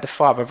alongside the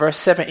Father. Verse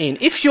 17.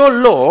 If your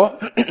law,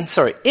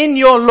 in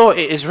your law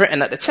it is written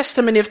that the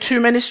testimony of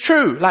two men is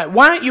true. Like,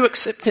 why aren't you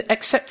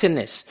accepting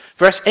this?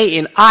 Verse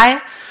 18.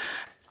 I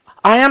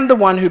am the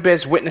one who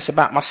bears witness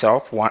about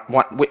myself,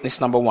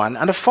 witness number 1,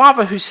 and the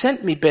Father who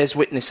sent me bears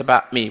witness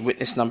about me,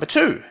 witness number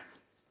 2.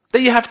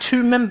 That you have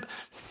two members.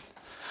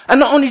 And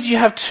not only do you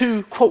have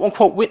two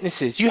quote-unquote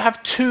witnesses, you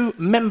have two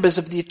members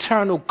of the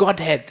eternal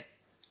Godhead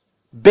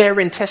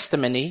bearing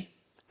testimony,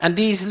 and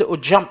these little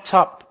jumped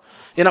up,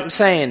 you know what I'm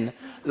saying?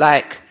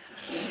 Like,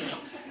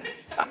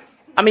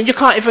 I mean, you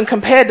can't even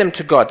compare them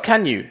to God,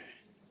 can you?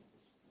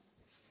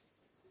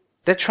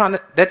 They're trying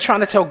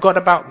to tell God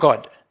about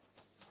God.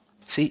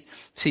 See,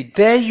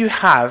 there you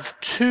have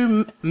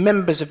two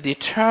members of the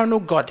eternal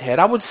Godhead.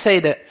 I would say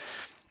that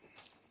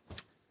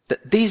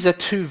these are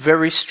two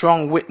very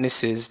strong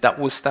witnesses that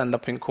will stand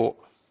up in court.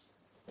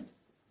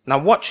 Now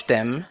watch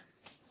them,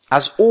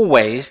 as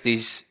always,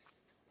 these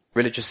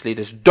religious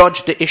leaders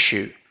dodge the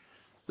issue.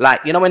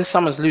 Like, you know when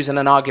someone's losing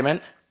an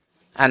argument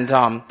and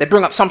they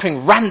bring up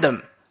something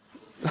random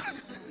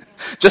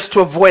just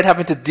to avoid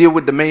having to deal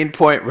with the main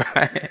point,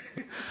 right?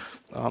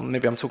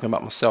 Maybe I'm talking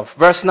about myself.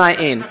 Verse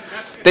 19.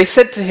 They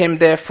said to him,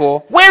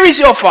 therefore, where is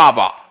your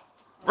father?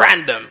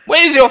 Random.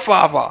 Where is your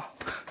father?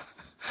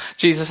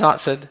 Jesus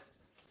answered,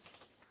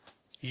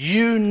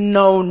 you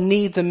know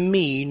neither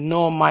me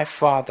nor my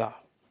Father.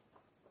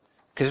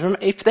 Because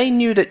if they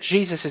knew that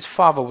Jesus'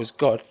 Father was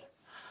God,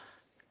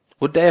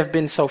 would they have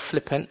been so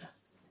flippant?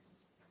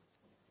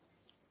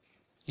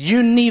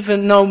 You neither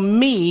know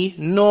me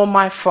nor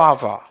my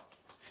Father.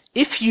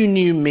 If you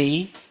knew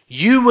me,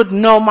 you would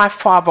know my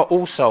Father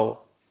also.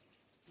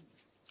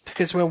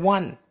 Because we're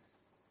one.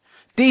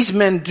 These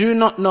men do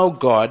not know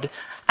God,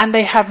 and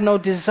they have no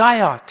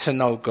desire to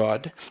know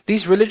God.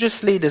 These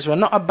religious leaders were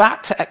not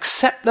about to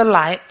accept the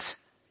light,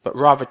 but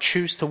rather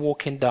choose to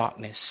walk in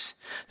darkness.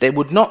 They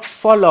would not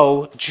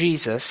follow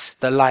Jesus,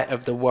 the light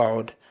of the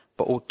world,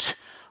 but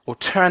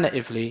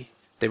alternatively,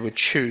 they would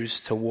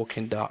choose to walk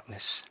in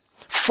darkness.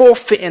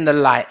 Forfeiting the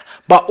light,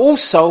 but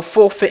also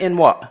forfeiting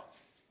what?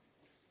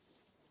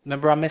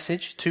 Remember our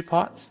message? 2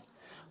 parts?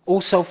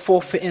 Also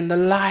forfeiting the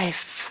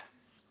life.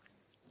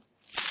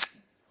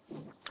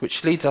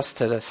 Which leads us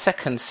to the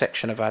second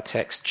section of our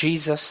text,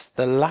 Jesus,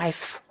 the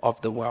life of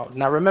the world.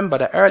 Now remember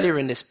that earlier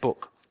in this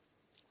book,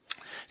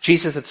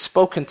 Jesus had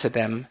spoken to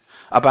them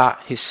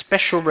about his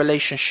special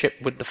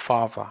relationship with the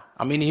Father.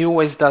 I mean, he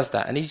always does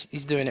that, and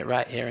he's doing it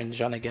right here in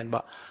John again,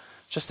 but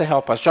just to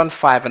help us. John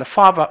 5, and the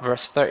Father,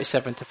 verse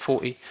 37 to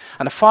 40,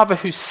 and the Father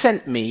who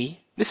sent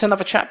me, this is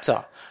another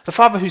chapter, the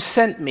Father who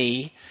sent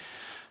me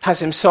has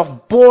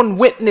himself borne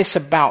witness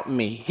about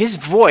me. His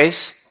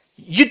voice,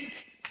 you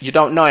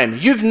don't know him.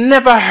 You've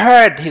never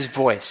heard his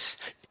voice.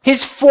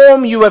 His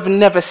form you have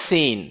never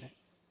seen.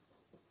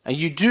 And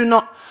you do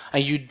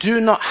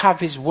not have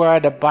his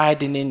word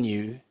abiding in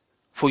you,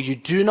 for you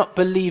do not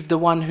believe the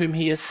one whom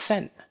he has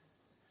sent.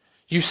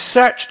 You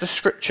search the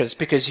scriptures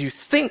because you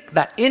think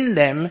that in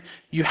them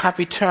you have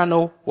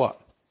eternal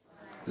what?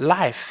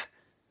 Life.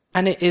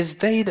 And it is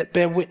they that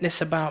bear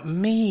witness about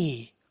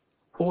me.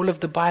 All of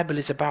the Bible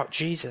is about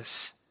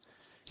Jesus.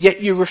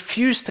 Yet you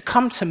refuse to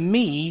come to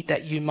me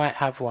that you might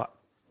have what?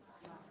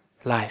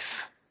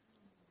 Life.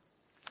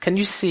 Can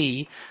you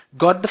see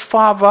God the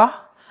Father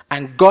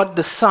and God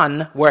the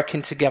Son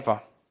working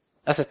together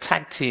as a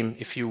tag team,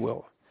 if you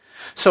will?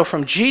 So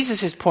from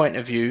Jesus' point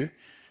of view,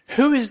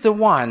 who is the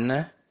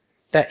one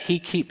that he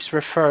keeps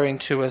referring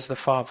to as the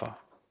Father?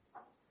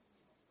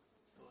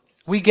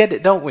 We get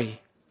it, don't we?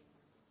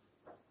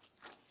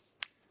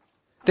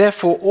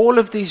 Therefore, all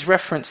of these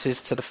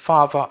references to the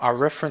Father are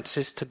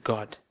references to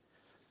God.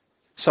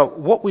 So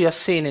what we are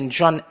seeing in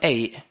John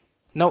 8,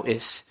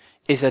 notice,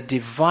 is a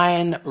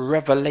divine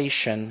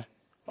revelation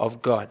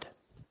of God.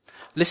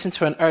 Listen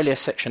to an earlier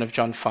section of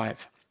John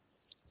 5,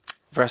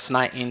 verse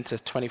 19 to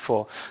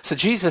 24. So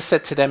Jesus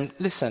said to them,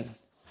 listen,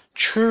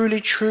 truly,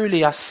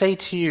 truly, I say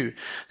to you,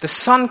 the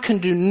Son can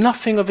do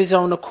nothing of his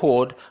own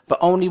accord, but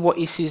only what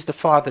he sees the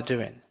Father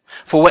doing.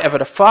 For whatever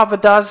the Father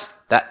does,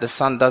 that the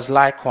Son does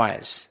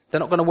likewise. They're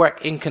not going to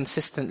work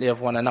inconsistently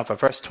of one another.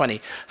 Verse 20,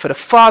 for the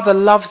Father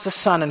loves the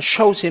Son and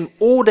shows him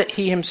all that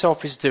he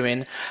himself is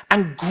doing,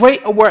 and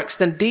greater works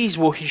than these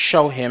will he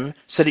show him,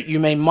 so that you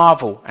may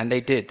marvel. And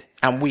they did,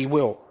 and we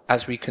will,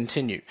 as we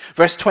continue.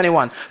 Verse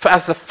 21, for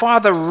as the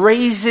Father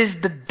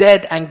raises the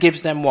dead and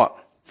gives them what?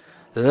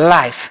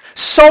 Life.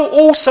 So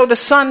also the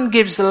Son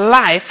gives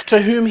life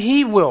to whom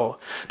he will.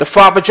 The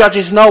Father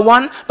judges no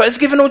one, but has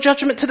given all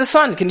judgment to the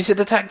Son. Can you see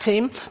the tag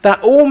team?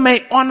 That all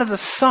may honor the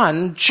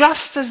Son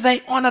just as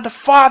they honor the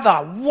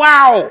Father.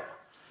 Wow!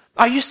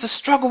 I used to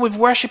struggle with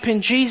worshiping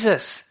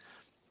Jesus.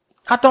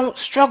 I don't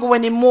struggle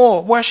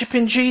anymore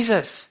worshiping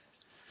Jesus.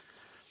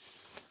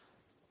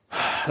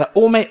 That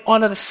all may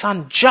honor the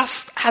Son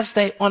just as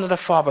they honor the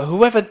Father.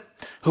 Whoever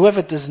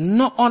Whoever does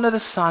not honor the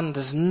Son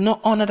does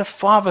not honor the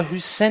Father who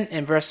sent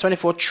him. Verse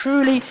 24,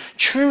 truly,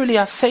 truly,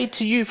 I say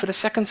to you for the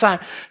second time,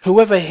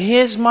 whoever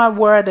hears my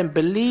word and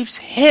believes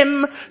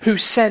him who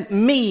sent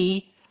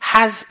me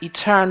has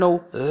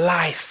eternal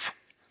life.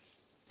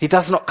 He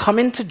does not come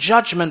into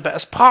judgment, but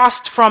has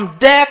passed from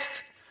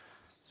death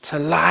to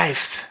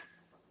life.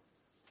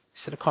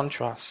 See the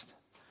contrast?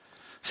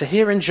 So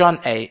here in John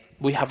 8,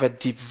 we have a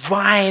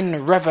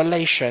divine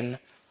revelation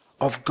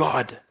of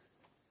God,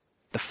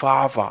 the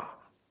Father,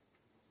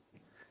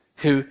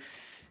 who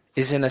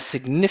is in a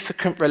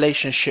significant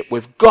relationship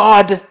with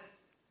God,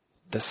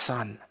 the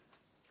Son,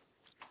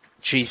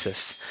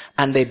 Jesus.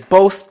 And they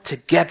both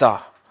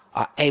together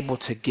are able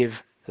to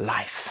give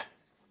life,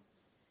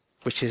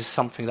 which is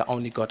something that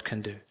only God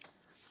can do.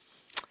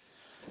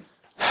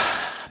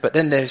 But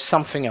then there's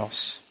something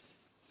else.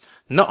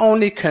 Not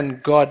only can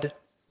God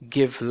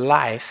give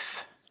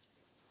life,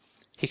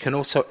 he can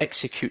also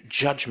execute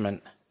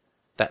judgment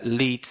that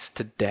leads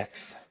to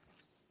death.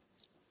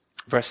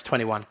 Verse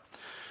 21.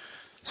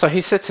 So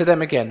he said to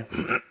them again,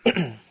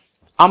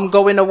 I'm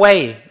going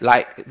away.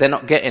 Like, they're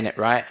not getting it,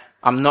 right?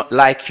 I'm not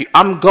like you.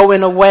 I'm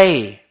going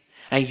away.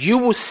 And you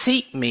will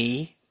seek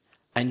me,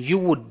 and you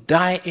will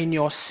die in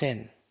your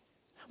sin.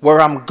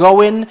 Where I'm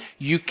going,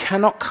 you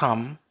cannot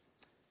come.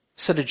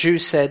 So the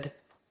Jews said,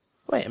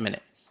 wait a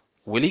minute.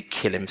 Will he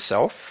kill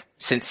himself?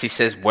 Since he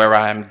says, where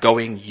I am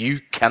going, you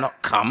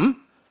cannot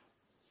come?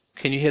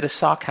 Can you hear the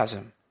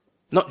sarcasm?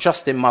 Not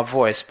just in my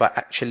voice, but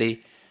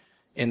actually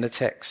in the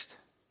text.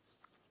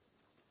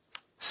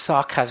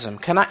 Sarcasm.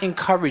 Can I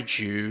encourage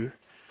you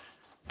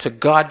to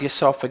guard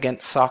yourself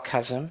against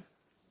sarcasm?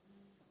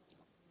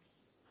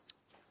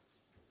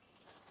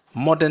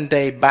 Modern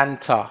day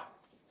banter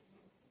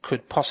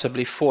could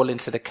possibly fall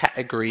into the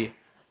category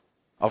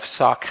of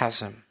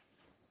sarcasm.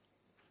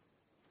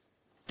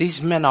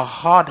 These men are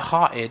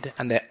hard-hearted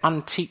and they're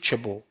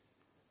unteachable.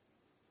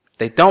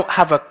 They don't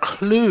have a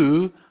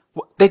clue.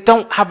 They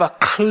don't have a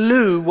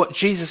clue what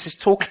Jesus is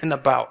talking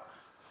about.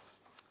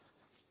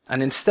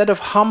 And instead of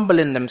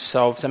humbling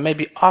themselves and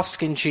maybe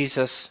asking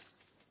Jesus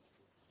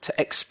to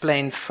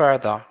explain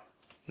further,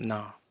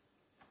 no.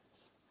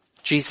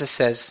 Jesus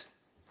says,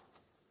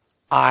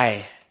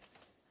 I,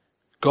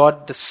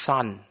 God the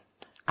Son,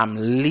 am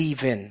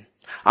leaving.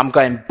 I'm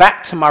going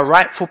back to my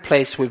rightful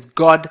place with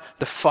God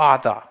the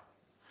Father.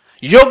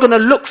 You're going to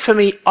look for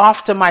me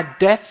after my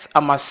death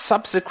and my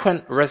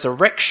subsequent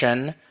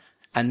resurrection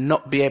and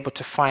not be able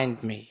to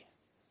find me.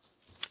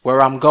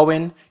 Where I'm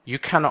going, you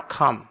cannot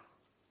come.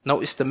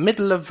 Notice the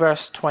middle of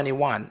verse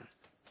 21.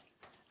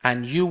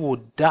 And you will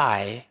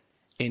die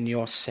in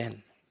your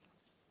sin.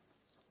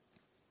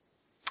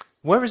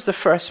 Where is the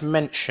first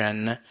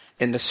mention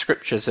in the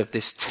scriptures of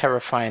this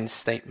terrifying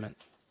statement?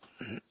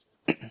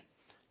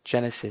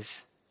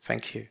 Genesis.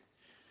 Thank you.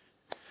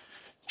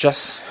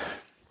 Just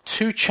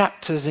 2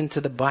 chapters into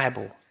the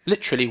Bible.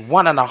 Literally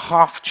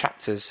 1.5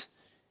 chapters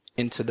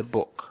into the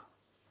book.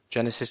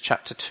 Genesis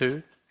chapter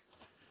 2.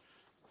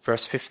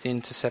 Verse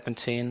 15 to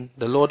 17,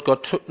 the Lord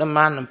God took the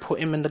man and put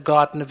him in the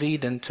Garden of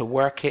Eden to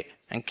work it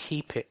and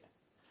keep it.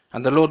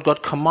 And the Lord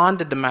God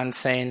commanded the man,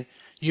 saying,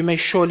 you may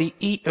surely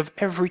eat of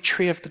every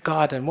tree of the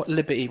garden. What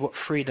liberty, what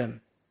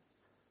freedom.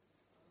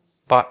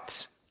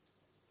 But,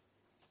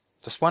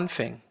 just one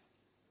thing.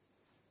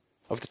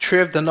 Of the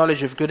tree of the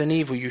knowledge of good and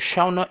evil you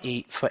shall not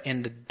eat, for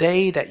in the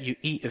day that you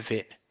eat of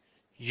it,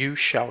 you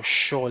shall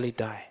surely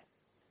die.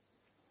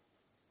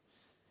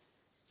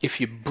 If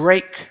you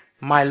break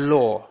my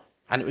law,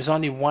 and it was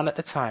only one at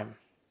a time.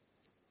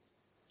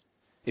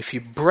 If you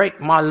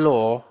break my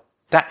law,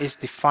 that is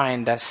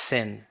defined as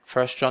sin.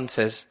 1 John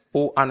says,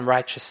 all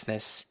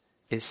unrighteousness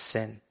is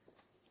sin.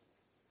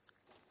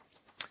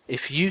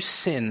 If you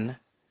sin,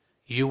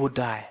 you will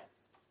die.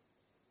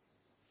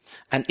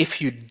 And if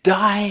you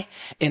die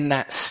in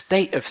that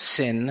state of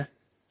sin,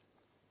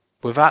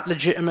 without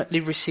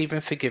legitimately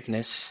receiving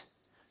forgiveness,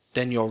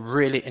 then you're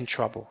really in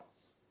trouble.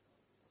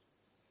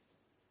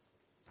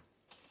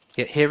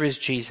 Yet here is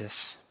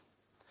Jesus,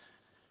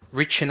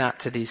 reaching out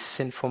to these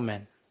sinful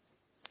men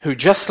who,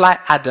 just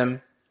like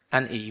Adam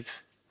and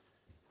Eve,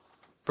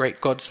 break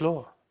God's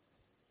law.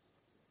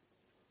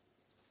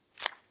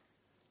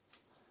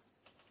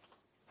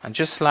 And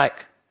just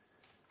like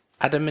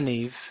Adam and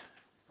Eve,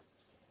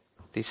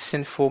 these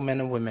sinful men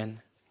and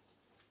women,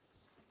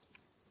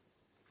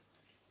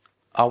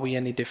 are we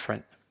any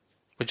different?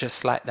 We're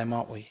just like them,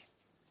 aren't we?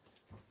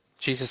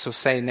 Jesus will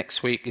say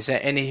next week, is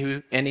there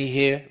any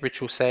here,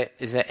 Rich will say,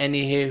 is there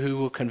any here who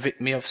will convict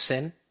me of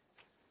sin?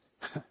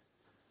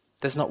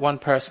 There's not one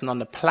person on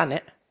the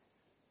planet,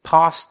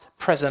 past,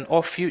 present,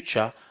 or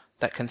future,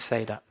 that can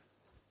say that.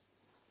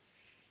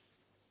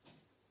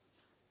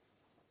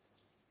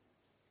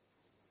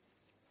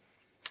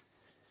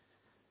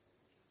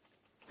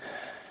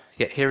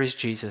 Yet here is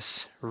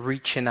Jesus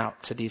reaching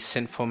out to these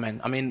sinful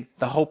men. I mean,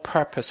 the whole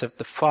purpose of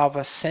the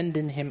Father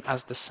sending him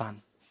as the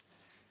Son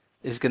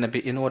is going to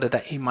be in order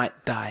that he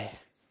might die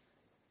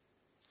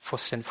for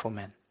sinful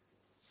men,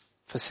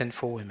 for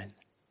sinful women.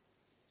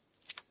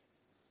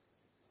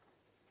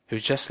 who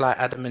just like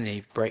Adam and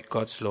Eve break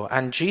God's law.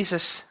 And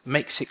Jesus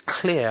makes it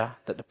clear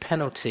that the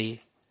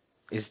penalty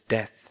is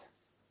death.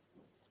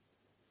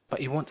 But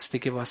he wants to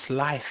give us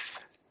life.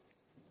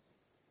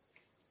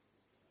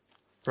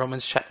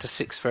 Romans chapter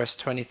 6 verse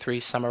 23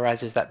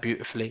 summarizes that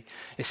beautifully.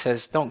 It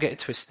says, don't get it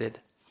twisted.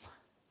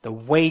 The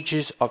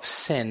wages of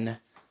sin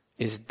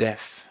is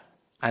death.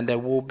 And there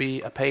will be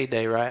a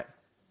payday, right?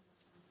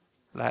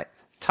 Like,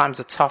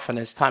 times are tough and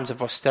there's times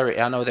of austerity.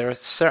 I know there are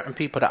certain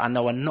people that I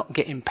know are not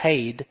getting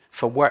paid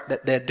for work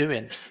that they're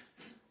doing.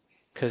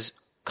 Because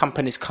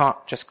companies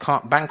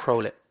can't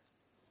bankroll it.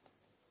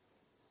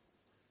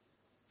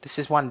 This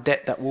is one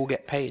debt that will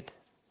get paid.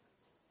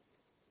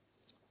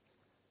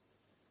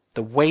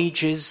 The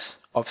wages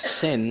of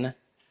sin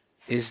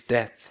is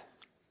death.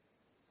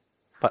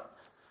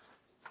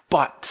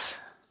 But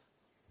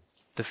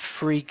the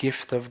free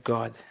gift of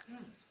God.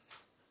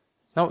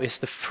 Notice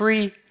the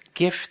free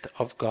gift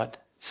of God.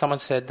 Someone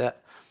said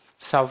that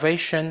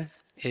salvation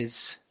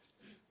is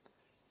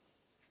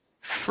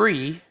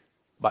free,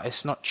 but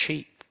it's not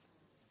cheap.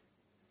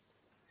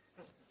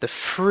 The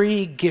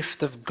free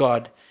gift of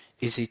God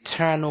is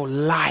eternal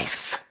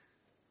life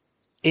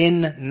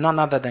in none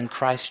other than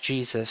Christ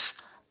Jesus,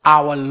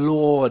 our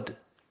Lord,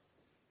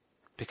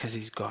 because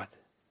he's God.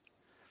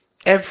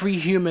 Every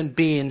human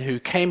being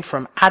who came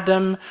from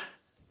Adam,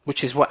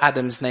 which is what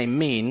Adam's name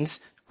means,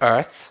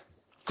 earth,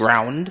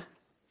 ground,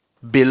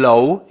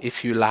 below,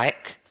 if you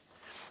like.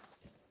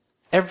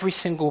 Every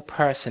single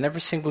person,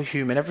 every single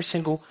human, every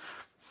single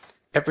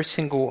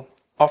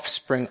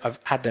offspring of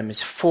Adam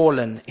is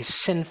fallen, is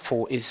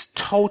sinful, is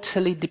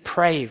totally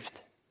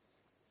depraved.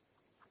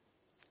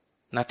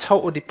 Now,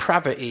 total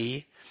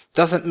depravity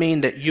doesn't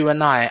mean that you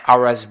and I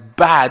are as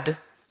bad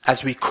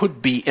as we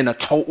could be in a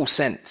total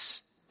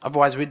sense.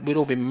 Otherwise, we'd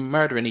all be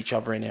murdering each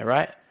other in here,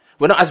 right?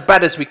 We're not as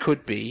bad as we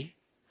could be.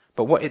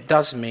 But what it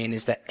does mean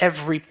is that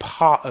every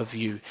part of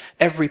you,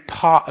 every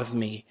part of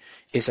me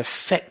is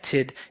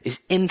affected, is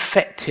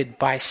infected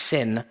by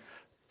sin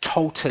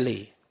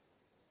totally.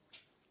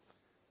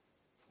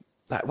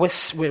 Like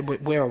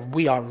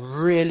we are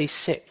really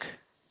sick.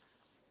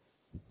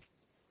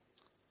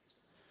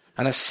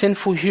 And as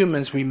sinful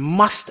humans, we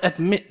must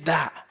admit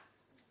that.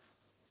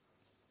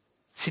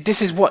 See,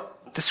 this is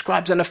what the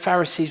scribes and the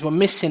Pharisees were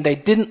missing. They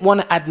didn't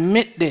want to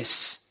admit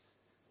this.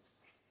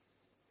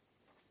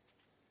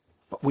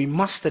 But we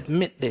must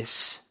admit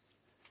this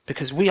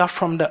because we are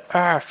from the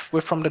earth,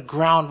 we're from the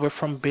ground, we're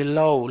from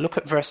below. Look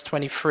at verse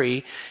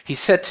 23. He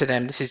said to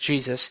them, this is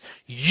Jesus,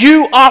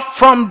 you are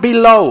from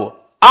below.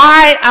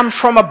 I am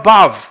from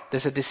above.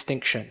 There's a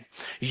distinction.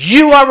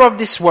 You are of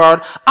this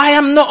world. I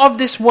am not of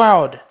this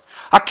world.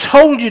 I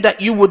told you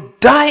that you would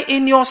die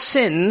in your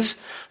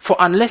sins, for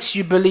unless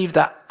you believe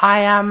that I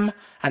am,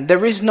 and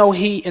there is no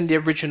he in the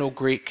original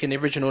Greek, in the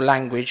original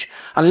language,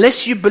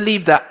 unless you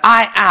believe that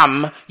I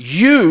am,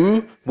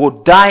 you will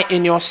die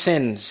in your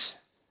sins.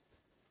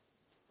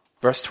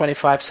 Verse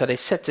 25, so they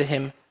said to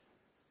him,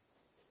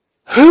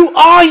 who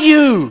are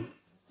you?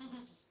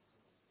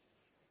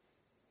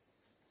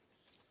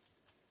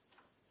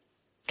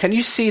 Can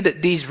you see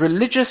that these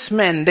religious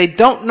men, they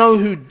don't know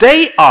who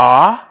they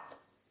are?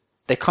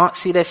 They can't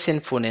see their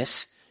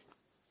sinfulness.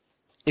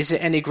 Is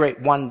it any great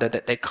wonder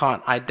that they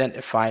can't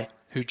identify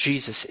who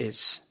Jesus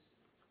is?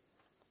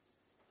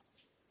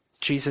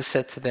 Jesus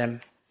said to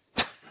them,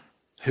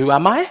 who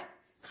am I?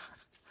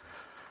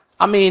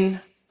 I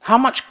mean, how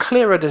much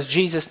clearer does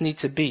Jesus need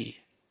to be?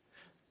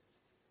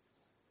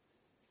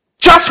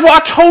 Just what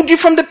I told you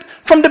from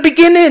the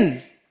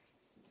beginning.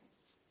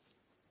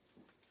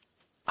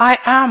 I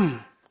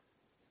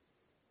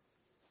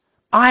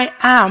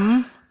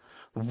am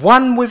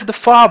one with the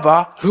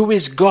Father who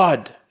is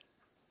God.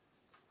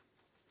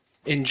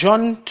 In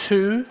John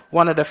 2,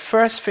 one of the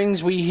first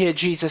things we hear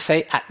Jesus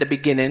say at the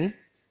beginning,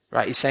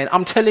 right? He's saying,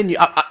 I'm telling you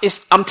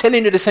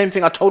the same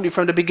thing I told you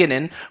from the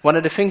beginning. One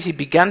of the things he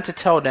began to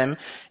tell them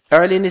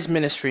early in his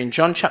ministry in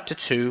John chapter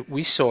 2,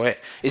 we saw it,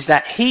 is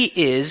that he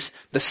is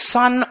the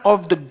son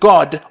of the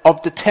God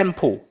of the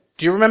temple.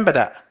 Do you remember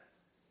that?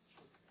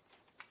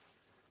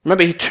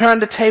 Remember, he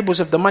turned the tables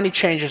of the money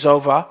changers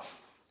over.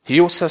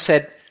 He also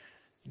said,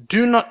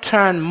 do not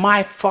turn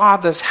my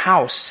Father's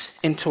house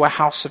into a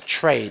house of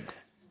trade.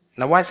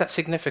 Now, why is that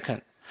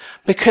significant?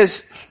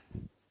 Because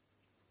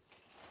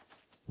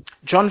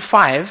John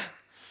 5,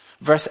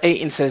 verse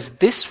 18 says,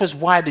 this was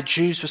why the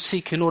Jews were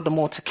seeking all the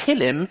more to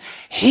kill him.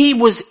 He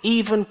was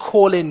even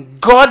calling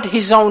God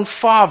his own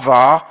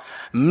Father,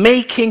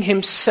 making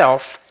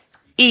himself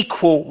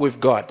equal with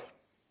God.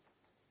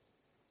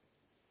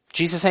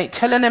 Jesus ain't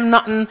telling them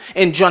nothing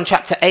in John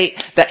chapter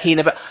 8 that he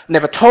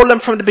never told them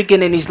from the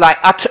beginning. He's like,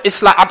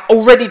 it's like I've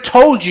already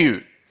told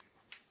you.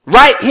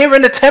 Right here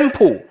in the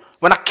temple,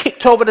 when I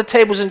kicked over the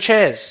tables and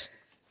chairs.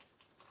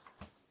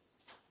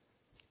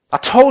 I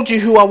told you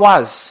who I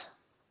was.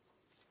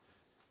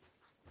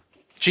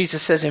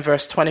 Jesus says in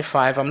verse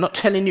 25, I'm not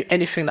telling you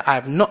anything that I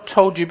have not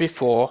told you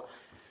before.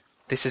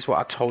 This is what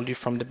I told you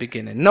from the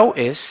beginning.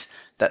 Notice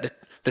that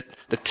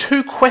the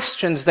two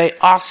questions they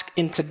ask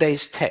in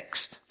today's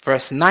text.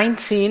 Verse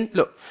 19,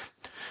 look,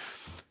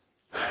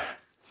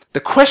 The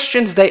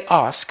questions they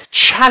ask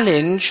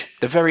challenge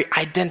the very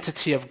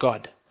identity of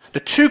God. The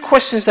two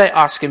questions they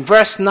ask in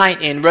verse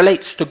 19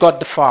 relates to God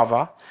the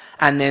Father,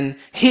 and then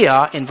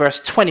here in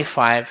verse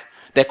 25,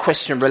 their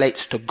question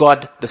relates to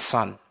God the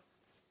Son.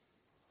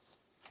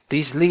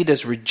 These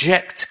leaders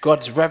reject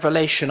God's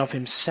revelation of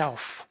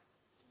himself.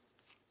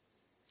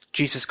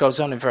 Jesus goes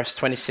on in verse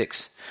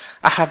 26.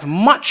 I have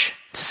much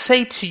to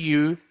say to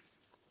you.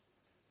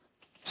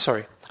 That's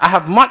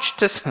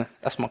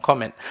my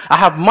comment. I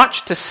have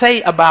much to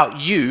say about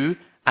you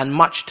and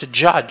much to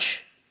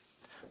judge.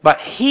 But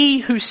he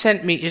who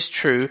sent me is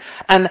true,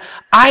 and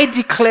I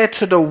declare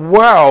to the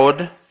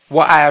world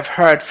what I have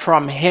heard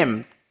from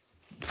him.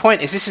 The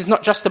point is, this is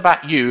not just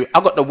about you.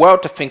 I've got the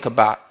world to think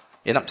about.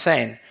 You know what I'm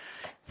saying?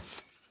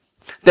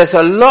 There's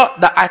a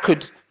lot that I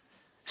could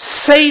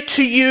say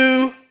to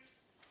you.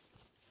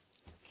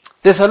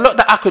 There's a lot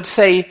that I could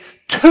say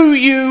to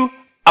you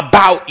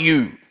about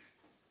you.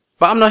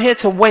 But I'm not here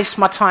to waste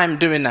my time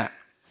doing that.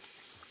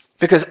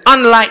 Because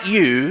unlike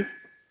you,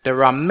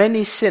 there are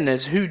many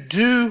sinners who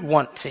do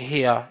want to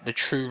hear the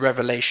true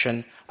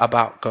revelation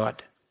about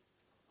God.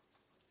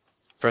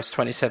 Verse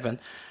 27,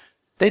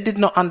 they did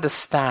not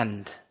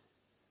understand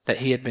that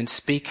he had been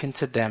speaking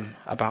to them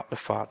about the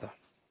Father.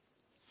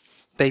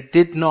 They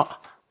did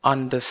not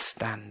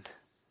understand.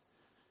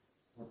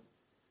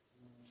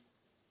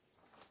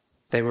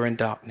 They were in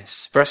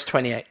darkness. Verse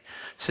 28,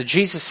 so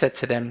Jesus said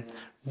to them,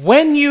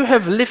 when you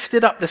have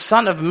lifted up the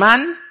Son of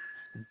Man,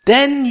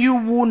 then you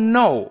will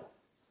know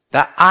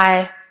that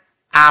I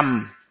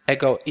am,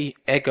 ego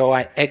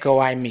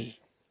I me.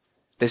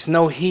 There's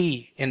no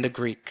he in the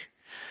Greek.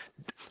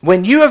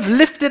 When you have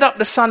lifted up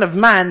the Son of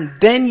Man,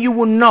 then you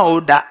will know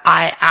that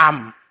I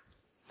am,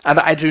 and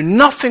that I do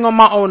nothing on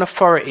my own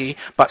authority,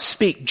 but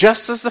speak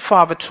just as the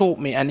Father taught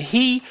me, and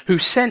he who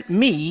sent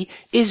me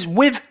is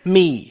with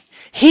me.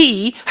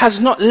 He has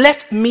not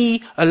left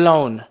me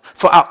alone,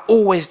 for I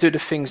always do the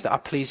things that are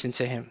pleasing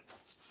to him.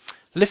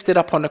 Lifted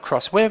up on the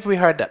cross. Where have we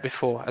heard that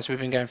before as we've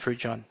been going through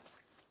John?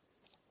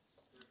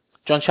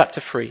 John chapter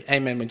 3.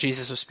 Amen. When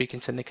Jesus was speaking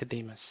to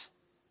Nicodemus.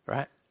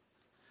 Right?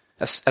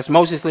 As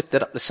Moses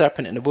lifted up the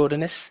serpent in the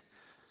wilderness.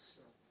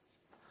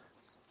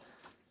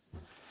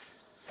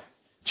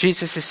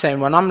 Jesus is saying,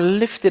 when I'm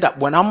lifted up,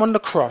 when I'm on the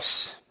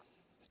cross,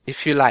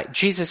 if you like,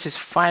 Jesus'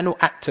 final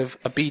act of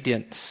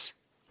obedience,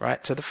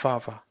 right, to the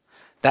Father,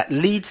 that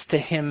leads to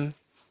him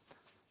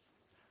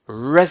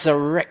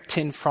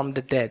resurrecting from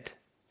the dead,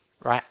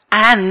 right?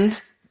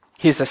 And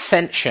his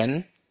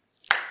ascension,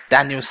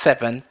 Daniel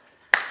 7,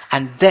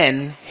 and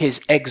then his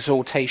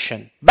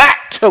exaltation.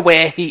 Back to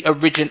where he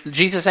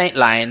Jesus ain't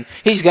lying.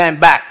 He's going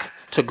back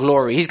to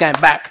glory. He's going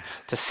back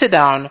to sit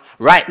down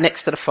right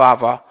next to the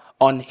Father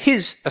on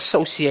his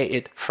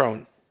associated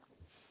throne.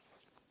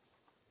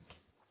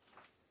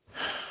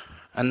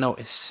 And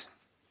notice,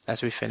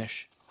 as we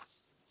finish,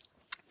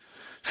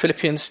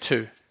 Philippians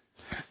 2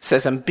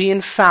 says, and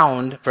being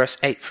found, verse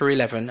 8 through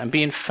 11, and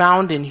being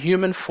found in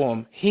human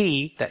form,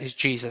 he, that is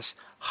Jesus,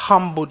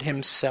 humbled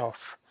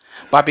himself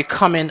by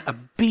becoming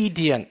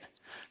obedient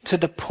to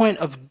the point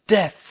of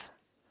death.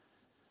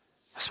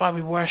 That's why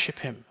we worship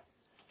him.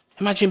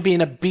 Imagine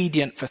being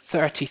obedient for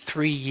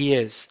 33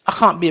 years. I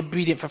can't be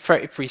obedient for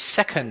 33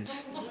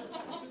 seconds.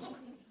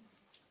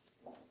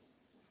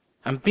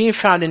 And being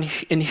found in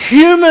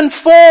human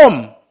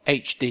form,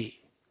 HD.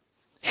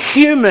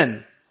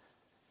 Human.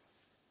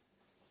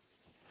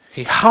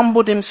 He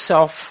humbled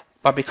himself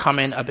by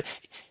becoming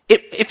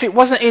if it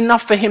wasn't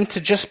enough for him to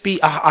just be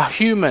a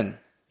human,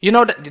 you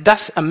know,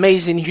 that's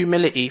amazing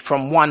humility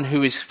from one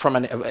who is from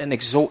an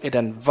exalted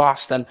and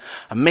vast and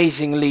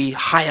amazingly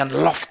high and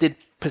lofted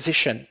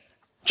position.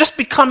 Just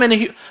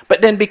becoming but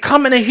then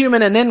becoming a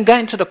human and then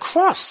going to the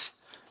cross,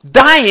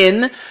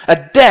 dying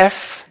a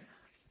death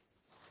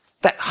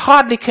that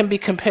hardly can be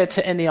compared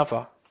to any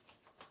other.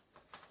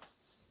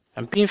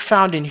 And being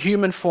found in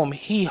human form,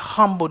 he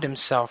humbled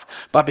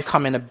himself by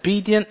becoming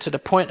obedient to the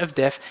point of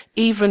death,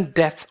 even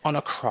death on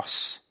a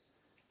cross.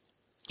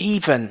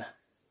 Even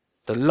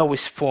the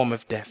lowest form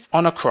of death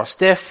on a cross.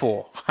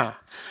 Therefore,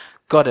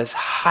 God has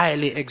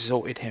highly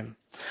exalted him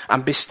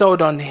and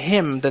bestowed on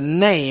him the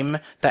name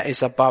that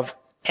is above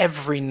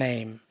every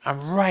name,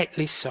 and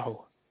rightly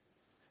so.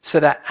 So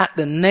that at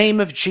the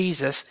name of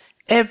Jesus,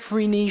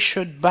 every knee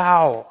should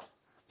bow.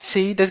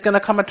 See, there's going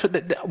to come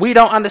we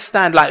don't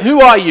understand, like,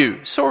 who are you?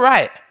 It's all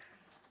right.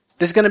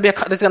 There's going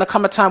to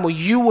come a time where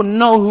you will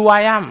know who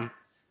I am.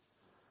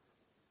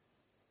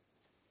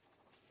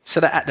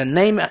 So that at the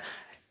name,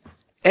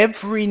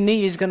 every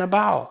knee is going to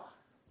bow.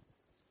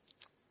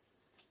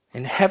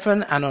 In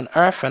heaven and on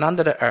earth and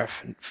under the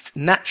earth,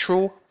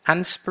 natural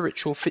and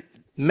spiritual,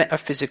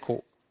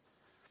 metaphysical.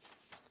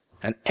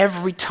 And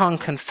every tongue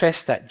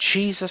confess that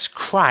Jesus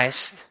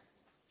Christ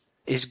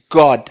is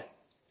God.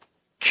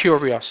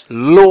 Curious,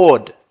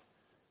 Lord.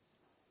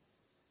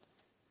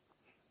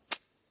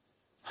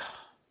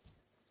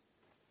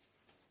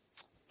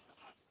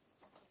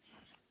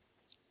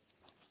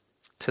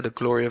 To the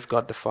glory of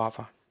God the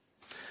Father.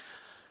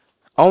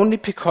 Only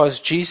because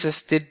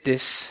Jesus did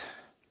this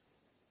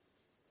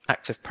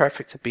act of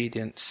perfect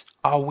obedience,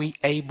 are we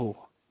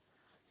able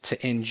to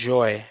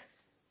enjoy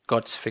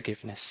God's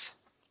forgiveness?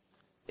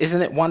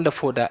 Isn't it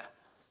wonderful that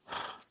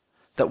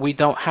we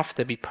don't have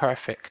to be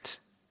perfect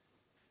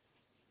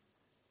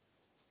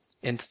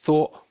in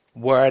thought,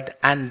 word,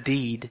 and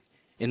deed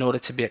in order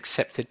to be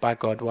accepted by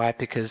God? Why?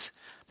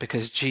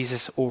 Because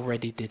Jesus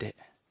already did it.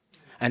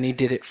 And he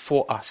did it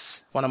for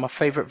us. One of my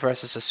favorite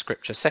verses of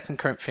scripture, 2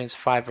 Corinthians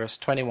 5 verse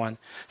 21,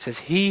 says,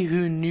 he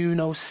who knew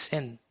no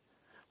sin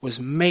was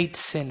made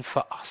sin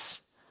for us,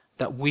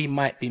 that we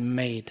might be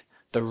made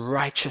the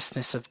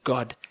righteousness of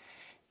God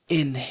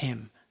in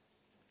him.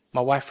 My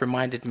wife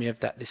reminded me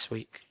of that this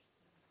week.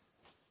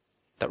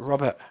 That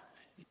Robert,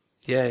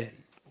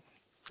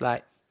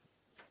 like,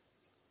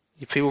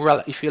 you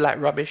feel like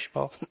rubbish?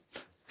 Well,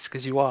 it's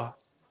because you are.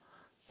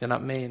 You know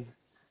what I mean?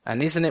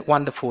 And isn't it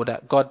wonderful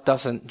that God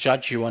doesn't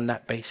judge you on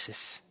that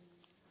basis?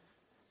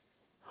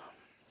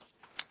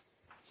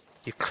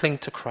 You cling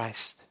to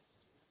Christ.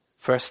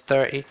 Verse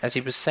 30, as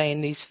he was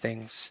saying these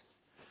things,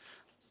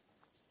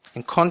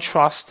 in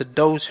contrast to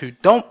those who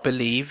don't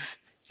believe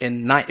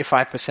in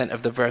 95%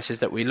 of the verses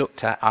that we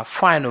looked at, our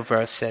final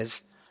verse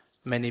says,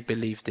 many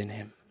believed in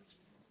him.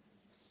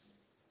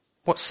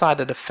 What side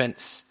of the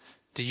fence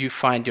do you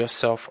find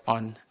yourself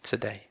on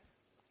today,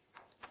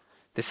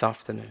 this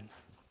afternoon?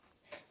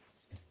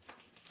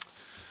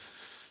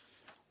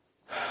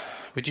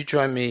 Would you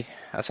join me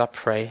as I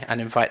pray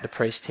and invite the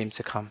praise team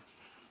to come?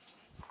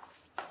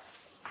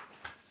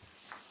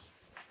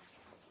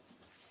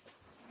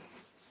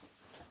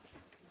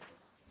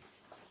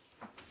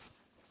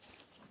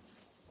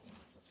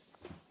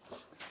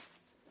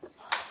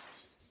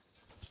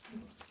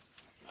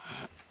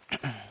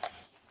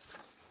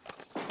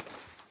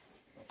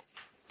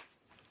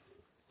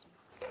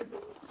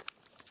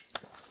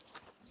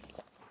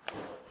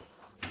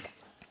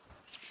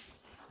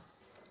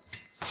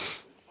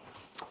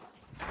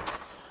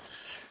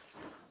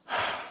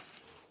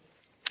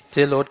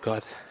 Dear Lord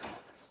God,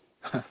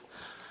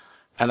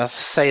 and as I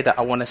say that,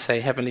 I want to say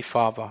Heavenly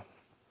Father,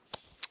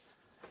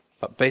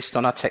 but based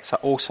on our text, I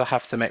also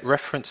have to make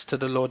reference to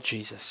the Lord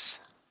Jesus,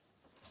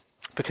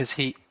 because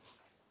he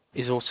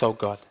is also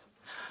God.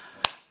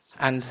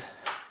 And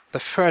the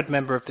third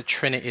member of the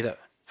Trinity that,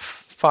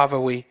 Father,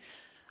 we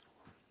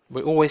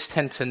always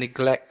tend to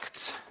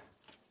neglect,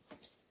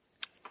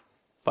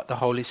 but the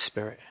Holy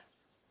Spirit.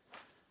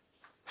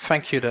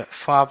 Thank you that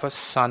Father,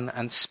 Son,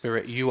 and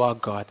Spirit, you are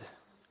God.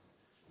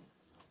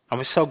 And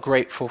we're so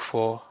grateful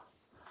for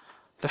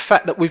the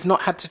fact that we've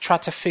not had to try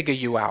to figure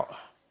you out.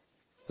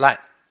 Like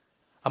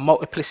a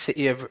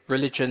multiplicity of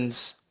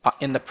religions are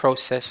in the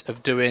process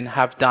of doing,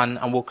 have done,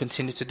 and will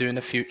continue to do in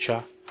the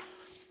future.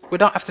 We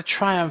don't have to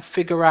try and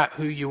figure out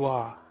who you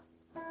are.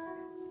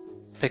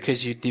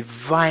 Because you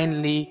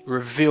divinely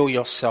reveal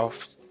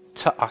yourself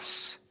to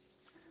us.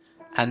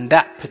 And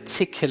that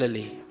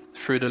particularly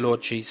through the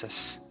Lord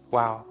Jesus.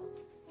 Wow.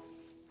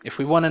 If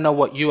we want to know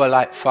what you are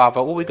like, Father,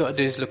 all we've got to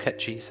do is look at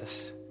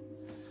Jesus.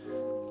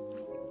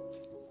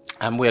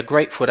 And we are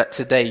grateful that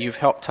today you've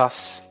helped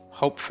us,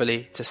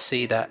 hopefully, to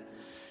see that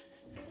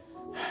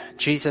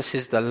Jesus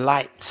is the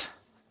light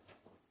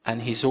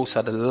and he's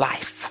also the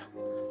life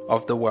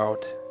of the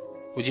world.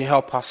 Would you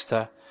help us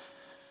to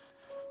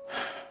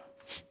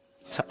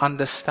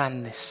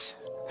understand this?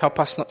 Help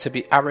us not to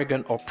be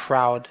arrogant or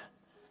proud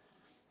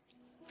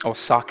or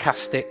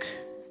sarcastic.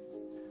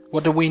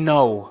 What do we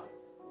know?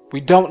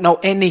 We don't know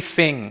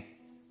anything,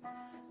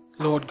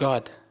 Lord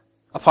God,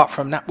 apart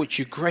from that which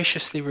you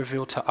graciously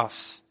reveal to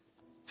us.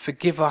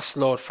 Forgive us,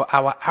 Lord, for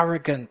our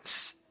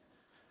arrogance,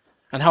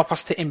 and help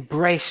us to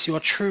embrace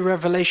your true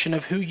revelation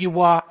of who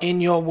you are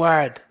in your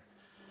word.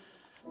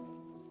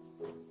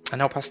 And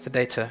help us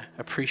today to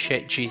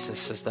appreciate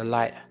Jesus as the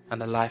light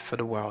and the life of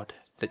the world,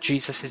 that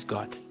Jesus is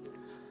God.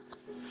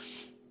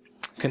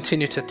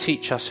 Continue to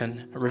teach us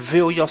and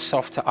reveal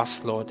yourself to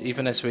us, Lord,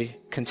 even as we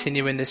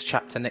continue in this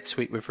chapter next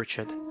week with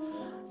Richard.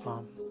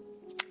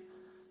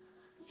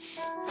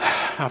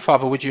 And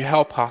Father, would you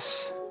help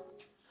us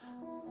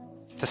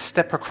to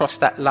step across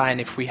that line,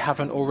 if we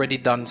haven't already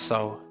done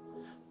so,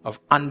 of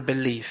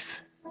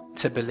unbelief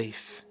to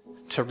belief,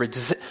 to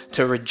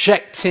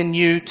reject in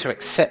you, to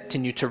accept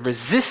in you, to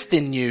resist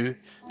in you,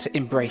 to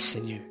embrace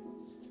in you.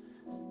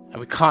 And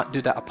we can't do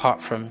that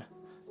apart from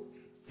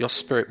your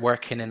Spirit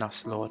working in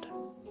us, Lord.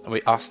 And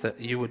we ask that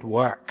you would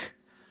work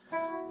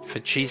for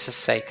Jesus'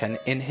 sake and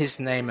in his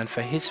name and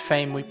for his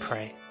fame we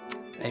pray.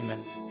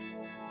 Amen.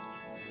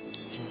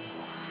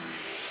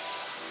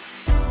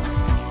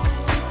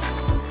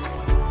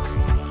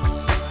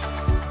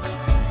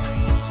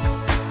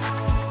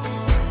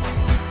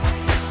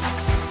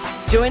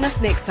 Join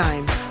us next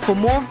time for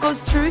more of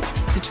God's truth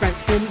to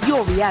transform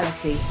your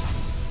reality.